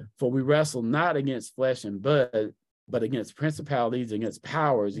 Right. For we wrestle not against flesh and blood, but against principalities, against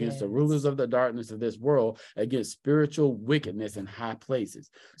powers, against the rulers of the darkness of this world, against spiritual wickedness in high places.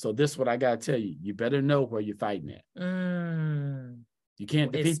 So this is what I got to tell you. You better know where you're fighting at. You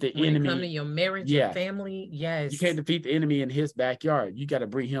can't defeat the enemy. When it comes to your marriage, your family, You can't defeat the enemy in his backyard. You got to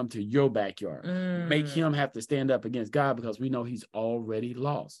bring him to your backyard. Make him have to stand up against God because we know he's already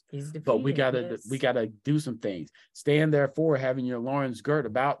lost. He's defeated, but we gotta do some things. Stand therefore, having your loins girt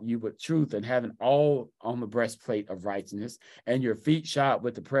about you with truth, and having all on the breastplate of righteousness, and your feet shod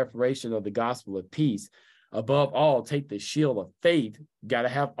with the preparation of the gospel of peace. Above all, take the shield of faith. Got to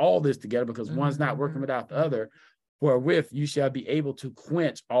have all this together because one's not working without the other. Wherewith you shall be able to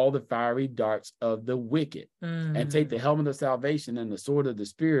quench all the fiery darts of the wicked, and take the helmet of salvation and the sword of the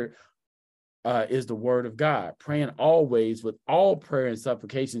Spirit is the word of God, praying always with all prayer and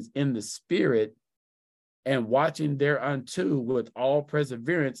supplications in the Spirit, and watching thereunto with all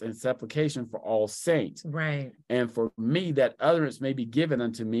perseverance and supplication for all saints. Right. And for me, that utterance may be given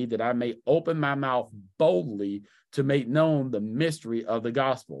unto me, that I may open my mouth boldly to make known the mystery of the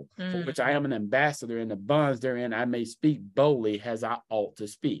gospel, for which I am an ambassador in the bonds therein I may speak boldly as I ought to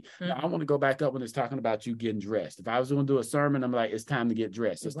speak. Now, I want to go back up when it's talking about you getting dressed. If I was going to do a sermon, I'm like, it's time to get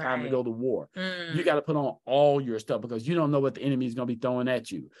dressed. It's time to go to war. You got to put on all your stuff because you don't know what the enemy is going to be throwing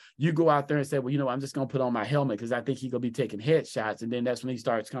at you. You go out there and say, well, you know, I'm just going to put on my helmet because I think he's going to be taking headshots. And then that's when he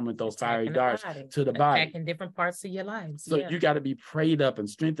starts coming with those fiery darts to the body. Attacking different parts of your life. So you got to be prayed up and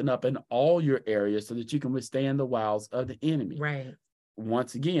strengthened up in all your areas so that you can withstand the wiles of the enemy. Right.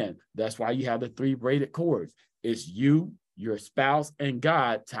 Once again, that's why you have the 3 braided cords. It's you, your spouse, and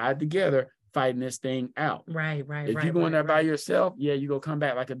God tied together fighting this thing out. Right. If you go in there by yourself, you go come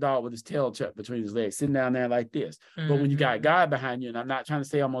back like a dog with his tail tucked between his legs, sitting down there like this. But when you got God behind you, and I'm not trying to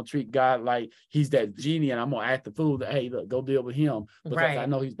say I'm going to treat God like he's that genie and I'm going to act the fool that, hey, look, go deal with him because I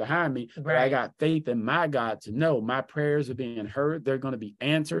know he's behind me. But I got faith in my God to know my prayers are being heard. They're going to be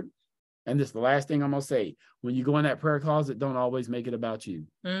answered. And this is the last thing I'm going to say. When you go in that prayer closet, don't always make it about you.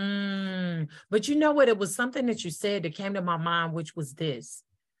 But you know what? It was something that you said that came to my mind, which was this.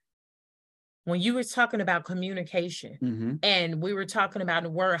 When you were talking about communication and we were talking about the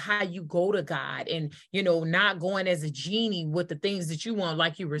word, how you go to God and, you know, not going as a genie with the things that you want,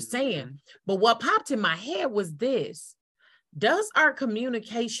 like you were saying. But what popped in my head was this. Does our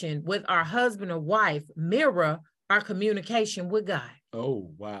communication with our husband or wife mirror our communication with God?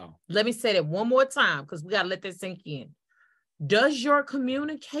 Oh, wow. Let me say that one more time because we got to let that sink in. Does your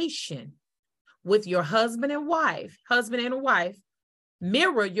communication with your husband and a wife,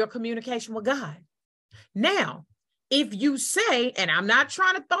 mirror your communication with God? Now, if you say, and I'm not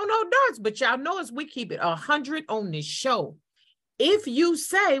trying to throw no darts, but y'all know as we keep it 100 on this show. If you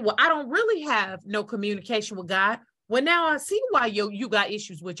say, well, I don't really have no communication with God, well, now I see why you got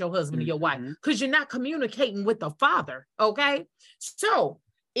issues with your husband or your wife, because you're not communicating with the Father, okay? So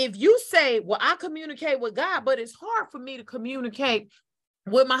if you say, well, I communicate with God, but it's hard for me to communicate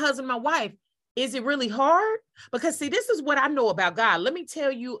with my husband, my wife, is it really hard? Because see, this is what I know about God. Let me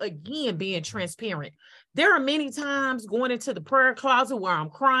tell you again, being transparent. There are many times going into the prayer closet where I'm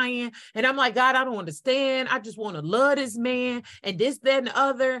crying and I'm like, God, I don't understand. I just want to love this man and this, that, and the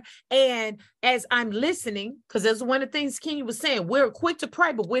other. And as I'm listening, because that's one of the things Kenya was saying, we're quick to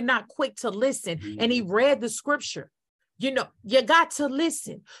pray, but we're not quick to listen. And he read the scripture. You know, you got to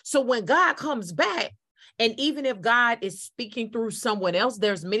listen. So when God comes back, and even if God is speaking through someone else,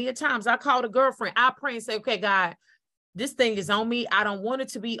 there's many a times I call a girlfriend, I pray and say, okay, God, this thing is on me. I don't want it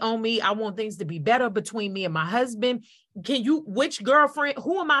to be on me. I want things to be better between me and my husband. Which girlfriend,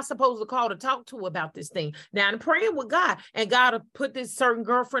 who am I supposed to call to talk to about this thing? Now I'm praying with God and God will put this certain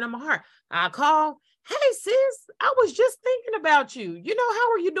girlfriend in my heart. I call, hey sis, I was just thinking about you. You know,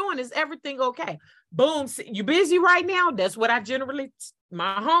 how are you doing? Is everything okay? Boom. You busy right now? That's what I generally,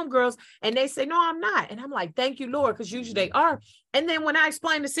 my homegirls, and they say, no, I'm not. And I'm like, thank you, Lord, because usually they are. And then when I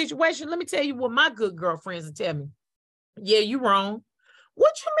explain the situation, let me tell you what my good girlfriends will tell me. Yeah, you wrong.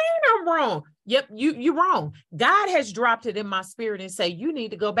 What you mean I'm wrong? Yep, you wrong. God has dropped it in my spirit and say, you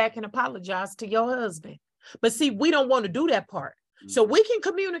need to go back and apologize to your husband. But see, we don't want to do that part. So we can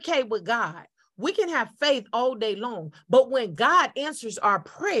communicate with God. We can have faith all day long, but when God answers our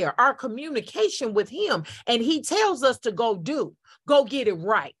prayer, our communication with him, and he tells us to go get it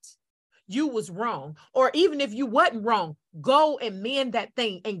right. You was wrong. Or even if you wasn't wrong, go and mend that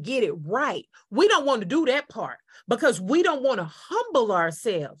thing and get it right. We don't want to do that part because we don't want to humble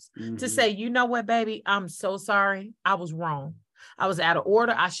ourselves to say, you know what, baby, I'm so sorry. I was wrong. I was out of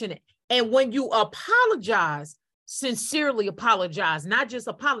order. I shouldn't. And when you apologize, sincerely apologize, not just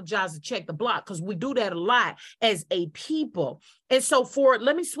apologize to check the block, because we do that a lot as a people. And so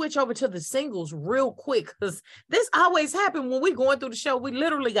let me switch over to the singles real quick, because this always happens when we're going through the show. We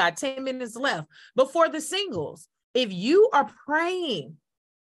literally got 10 minutes left. But for the singles, if you are praying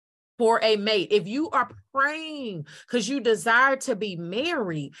for a mate, if you are praying because you desire to be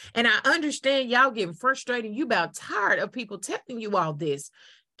married, and I understand y'all getting frustrated, you about tired of people telling you all this,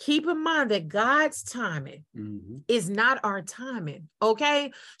 keep in mind that God's timing is not our timing,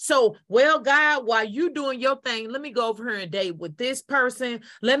 okay? So, well, God, while you doing your thing, let me go over here and date with this person.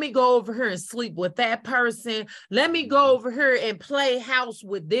 Let me go over here and sleep with that person. Let me go over here and play house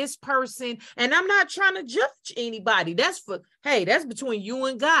with this person. And I'm not trying to judge anybody. That's between you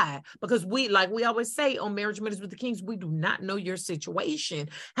and God. Because we always say on Marriage Matters with the Kings, we do not know your situation.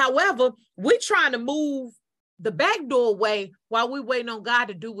 However, we're trying to move the back door way while we waiting on God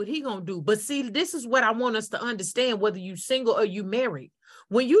to do what he gonna do. But see, this is what I want us to understand, whether you single or you married.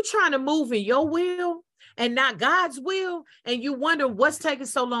 When you trying to move in your will, and not God's will, and you wonder what's taking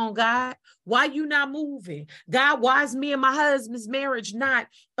so long, God, why you not moving? God, why is me and my husband's marriage not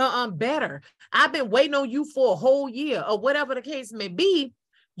better? I've been waiting on you for a whole year, or whatever the case may be.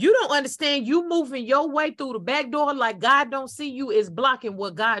 You don't understand. You moving your way through the back door like God don't see you is blocking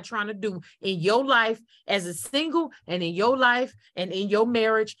what God trying to do in your life as a single, and in your life and in your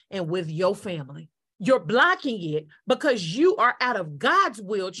marriage and with your family. You're blocking it because you are out of God's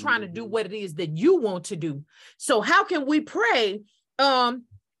will trying to do what it is that you want to do. So how can we pray? Going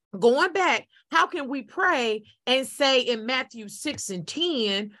back, how can we pray and say in Matthew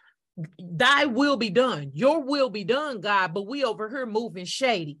 6:10, thy will be done, your will be done, God, but we over here moving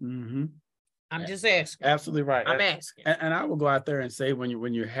shady. I'm just asking. Absolutely right. I'm asking. And I will go out there and say, when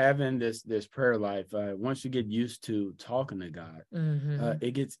you're having this prayer life, once you get used to talking to God,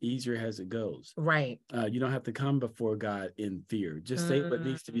 it gets easier as it goes. Right. You don't have to come before God in fear. Just say what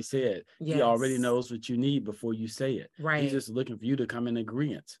needs to be said. Yes. He already knows what you need before you say it. Right. He's just looking for you to come in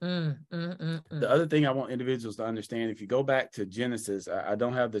agreement. The other thing I want individuals to understand, if you go back to Genesis, I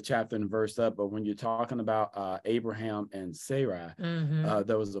don't have the chapter and verse up, but when you're talking about Abraham and Sarai,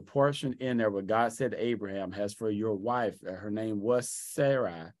 there was a portion in there where God said to Abraham, as for your wife, her name was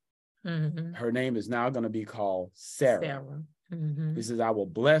Sarai. Her name is now going to be called Sarah. He says, I will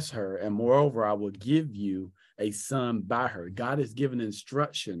bless her, and moreover, I will give you a son by her. God is giving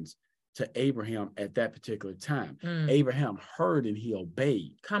instructions to Abraham at that particular time. Abraham heard and he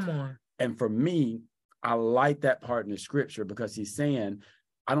obeyed. Come on. And for me, I like that part in the scripture, because he's saying,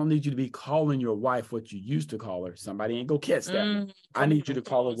 I don't need you to be calling your wife what you used to call her. Somebody ain't gonna catch that. I need you to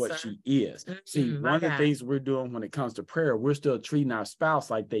call her what she is. See, one of the things we're doing when it comes to prayer, we're still treating our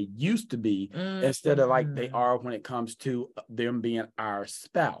spouse like they used to be instead of like they are when it comes to them being our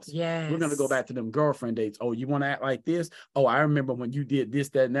spouse. Yes. We're gonna go back to them girlfriend dates. Oh, you want to act like this? Oh, I remember when you did this,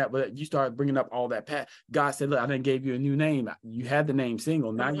 that, and that, but you started bringing up all that. God said, look, I done gave you a new name. You had the name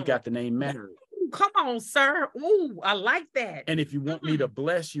single. Now you got the name married. Come on, sir. Ooh, I like that. And if you want me to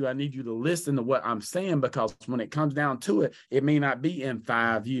bless you, I need you to listen to what I'm saying, because when it comes down to it, it may not be in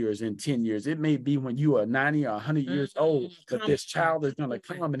 5 years, in 10 years. It may be when you are 90 or 100 years old, that this child is going to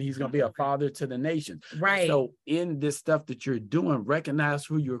come and he's going to be a father to the nation. Right. So in this stuff that you're doing, recognize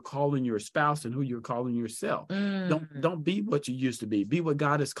who you're calling your spouse and who you're calling yourself. Don't be what you used to be. Be what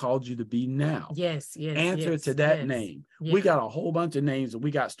God has called you to be now. Yes. Answer to that name. Yeah. We got a whole bunch of names that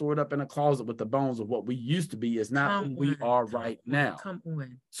we got stored up in a closet with the bones of what we used to be is not who we are right now. Come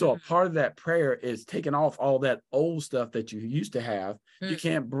on. So a part of that prayer is taking off all that old stuff that you used to have. You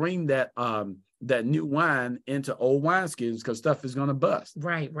can't bring that that new wine into old wineskins, because stuff is going to bust.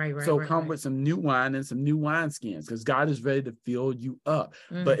 Right. So come with some new wine and some new wineskins, because God is ready to fill you up.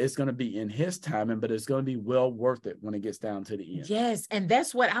 But it's going to be in his timing, but it's going to be well worth it when it gets down to the end. Yes. And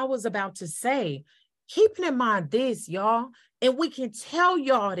that's what I was about to say. Keeping in mind this, y'all, and we can tell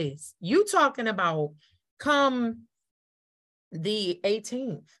y'all this. You talking about come the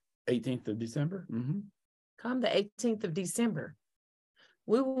 18th. 18th of December? Come the 18th of December.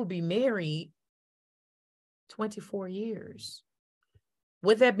 We will be married 24 years.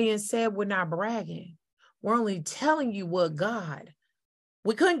 With that being said, we're not bragging. We're only telling you what God.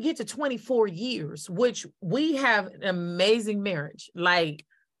 We couldn't get to 24 years, which we have an amazing marriage. Like,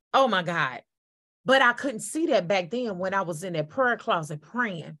 oh my God. But I couldn't see that back then when I was in that prayer closet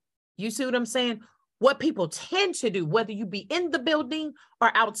praying. You see what I'm saying? What people tend to do, whether you be in the building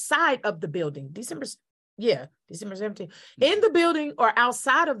or outside of the building, December 17th, in the building or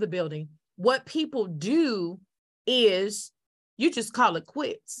outside of the building, what people do is you just call it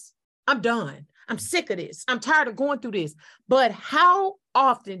quits. I'm done. I'm sick of this. I'm tired of going through this. But how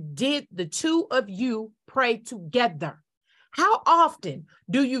often did the two of you pray together? How often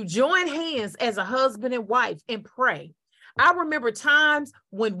do you join hands as a husband and wife and pray? I remember times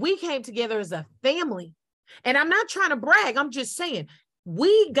when we came together as a family, and I'm not trying to brag. I'm just saying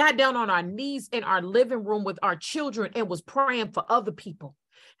we got down on our knees in our living room with our children and was praying for other people.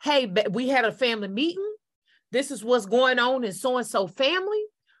 Hey, we had a family meeting. This is what's going on in so-and-so family.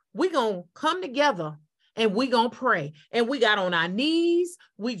 We're going to come together and we're going to pray. And we got on our knees.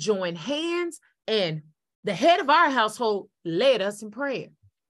 We joined hands, and the head of our household led us in prayer.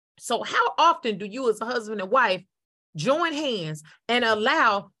 So how often do you as a husband and wife join hands and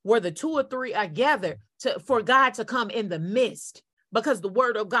allow where the two or three are gathered for God to come in the midst? Because the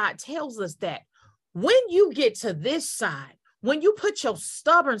word of God tells us that when you get to this side, when you put your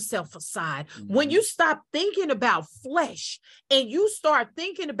stubborn self aside, when you stop thinking about flesh and you start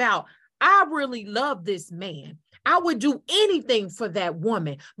thinking about, I really love this man, I would do anything for that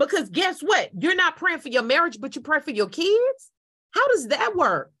woman. Because guess what? You're not praying for your marriage, but you pray for your kids. How does that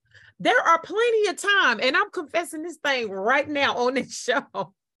work? There are plenty of time, and I'm confessing this thing right now on this show,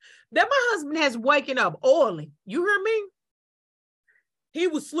 that my husband has waken up oily. You hear me? He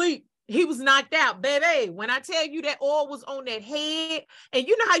was asleep. He was knocked out, baby. When I tell you that oil was on that head, and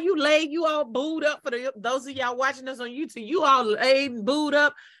you know how you all booed up for those of y'all watching us on YouTube, you all laid and booed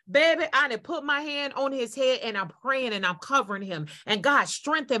up, baby. I done put my hand on his head and I'm praying and I'm covering him. And God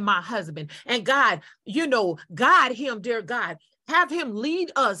strengthen my husband. And God, guide him, dear God. Have him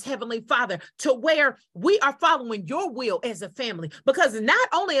lead us, Heavenly Father, to where we are following your will as a family. Because not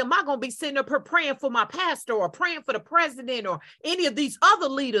only am I going to be sitting up here praying for my pastor or praying for the president or any of these other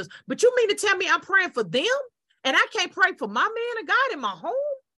leaders, but you mean to tell me I'm praying for them and I can't pray for my man of God in my home?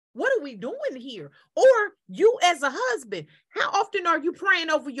 What are we doing here? Or you as a husband, how often are you praying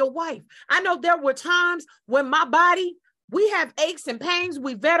over your wife? I know there were times when my body, we have aches and pains.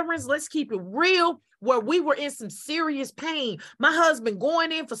 We veterans, let's keep it real, where we were in some serious pain. My husband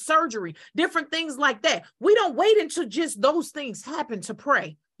going in for surgery, different things like that. We don't wait until just those things happen to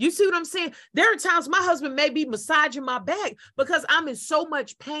pray. You see what I'm saying? There are times my husband may be massaging my back because I'm in so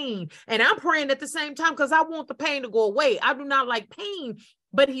much pain, and I'm praying at the same time because I want the pain to go away. I do not like pain,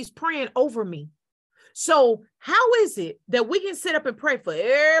 but he's praying over me. So how is it that we can sit up and pray for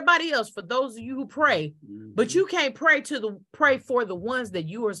everybody else, for those of you who pray, but you can't pray for the ones that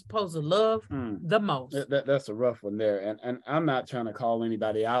you are supposed to love the most? That's a rough one there. And I'm not trying to call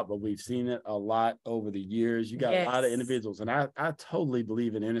anybody out, but we've seen it a lot over the years. You got a lot of individuals, and I totally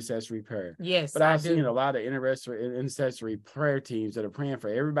believe in intercessory prayer. Yes, but I've seen a lot of intercessory prayer teams that are praying for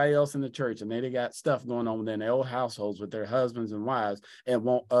everybody else in the church, and they got stuff going on within their own households with their husbands and wives, and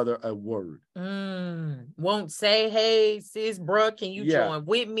won't utter a word. Won't say, hey, sis, bro, can you join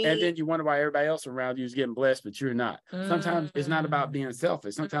with me? And then you wonder why everybody else around you is getting blessed, but you're not. Sometimes it's not about being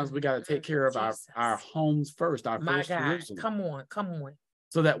selfish. Sometimes we got to take care of our homes first, our first Jerusalem. Come on.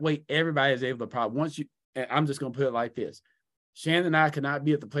 So that way everybody is able to and I'm just going to put it like this. Shannon and I could not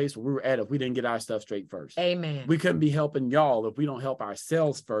be at the place where we were at if we didn't get our stuff straight first. Amen. We couldn't be helping y'all if we don't help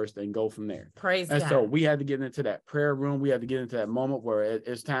ourselves first and go from there. Praise God. And so we had to get into that prayer room. We had to get into that moment where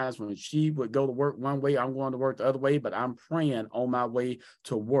it's times when she would go to work one way, I'm going to work the other way, but I'm praying on my way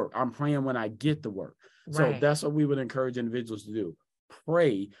to work. I'm praying when I get to work. Right. So that's what we would encourage individuals to do.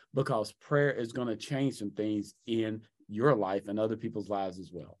 Pray, because prayer is going to change some things in your life and other people's lives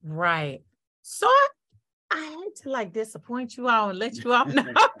as well. Right. So I hate to disappoint you all and let you all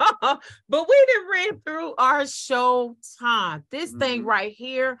know, but we done ran through our show time. This thing right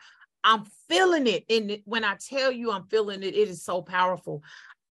here, I'm feeling it. When I tell you I'm feeling it, it is so powerful.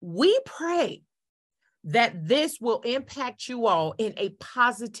 We pray that this will impact you all in a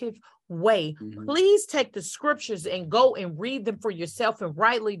positive way. Please take the scriptures and go and read them for yourself and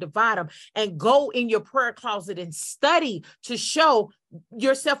rightly divide them, and go in your prayer closet and study to show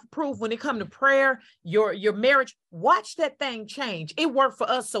yourself approved when it comes to prayer, your marriage. Watch that thing change. It worked for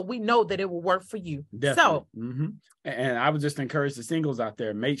us, so we know that it will work for you. Definitely. So and I would just encourage the singles out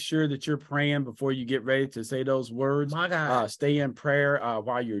there, make sure that you're praying before you get ready to say those words. My God. Stay in prayer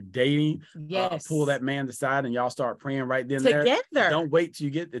while you're dating. Yes. Pull that man aside and y'all start praying right then together. There. Don't wait till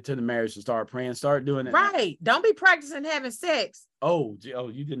you get to the marriage to start praying. Start doing it. Right. Don't be practicing having sex. Oh,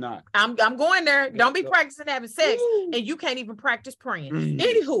 you did not. I'm going there. Don't be practicing having sex, and you can't even practice praying.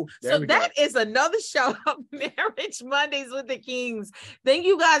 Anywho, so that is another show of Marriage Mondays with the Kings. Thank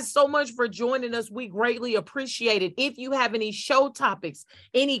you guys so much for joining us. We greatly appreciate it. If you have any show topics,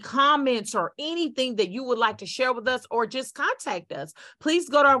 any comments, or anything that you would like to share with us, or just contact us, please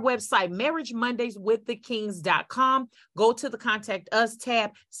go to our website, marriagemondayswiththekings.com. Go to the Contact Us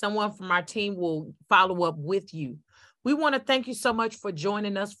tab. Someone from our team will follow up with you. We want to thank you so much for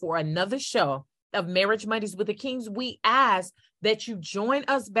joining us for another show of Marriage Mondays with the Kings. We ask that you join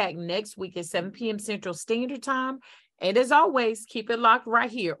us back next week at 7 p.m. Central Standard Time. And as always, keep it locked right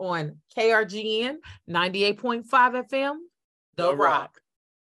here on KRGN 98.5 FM, The Rock.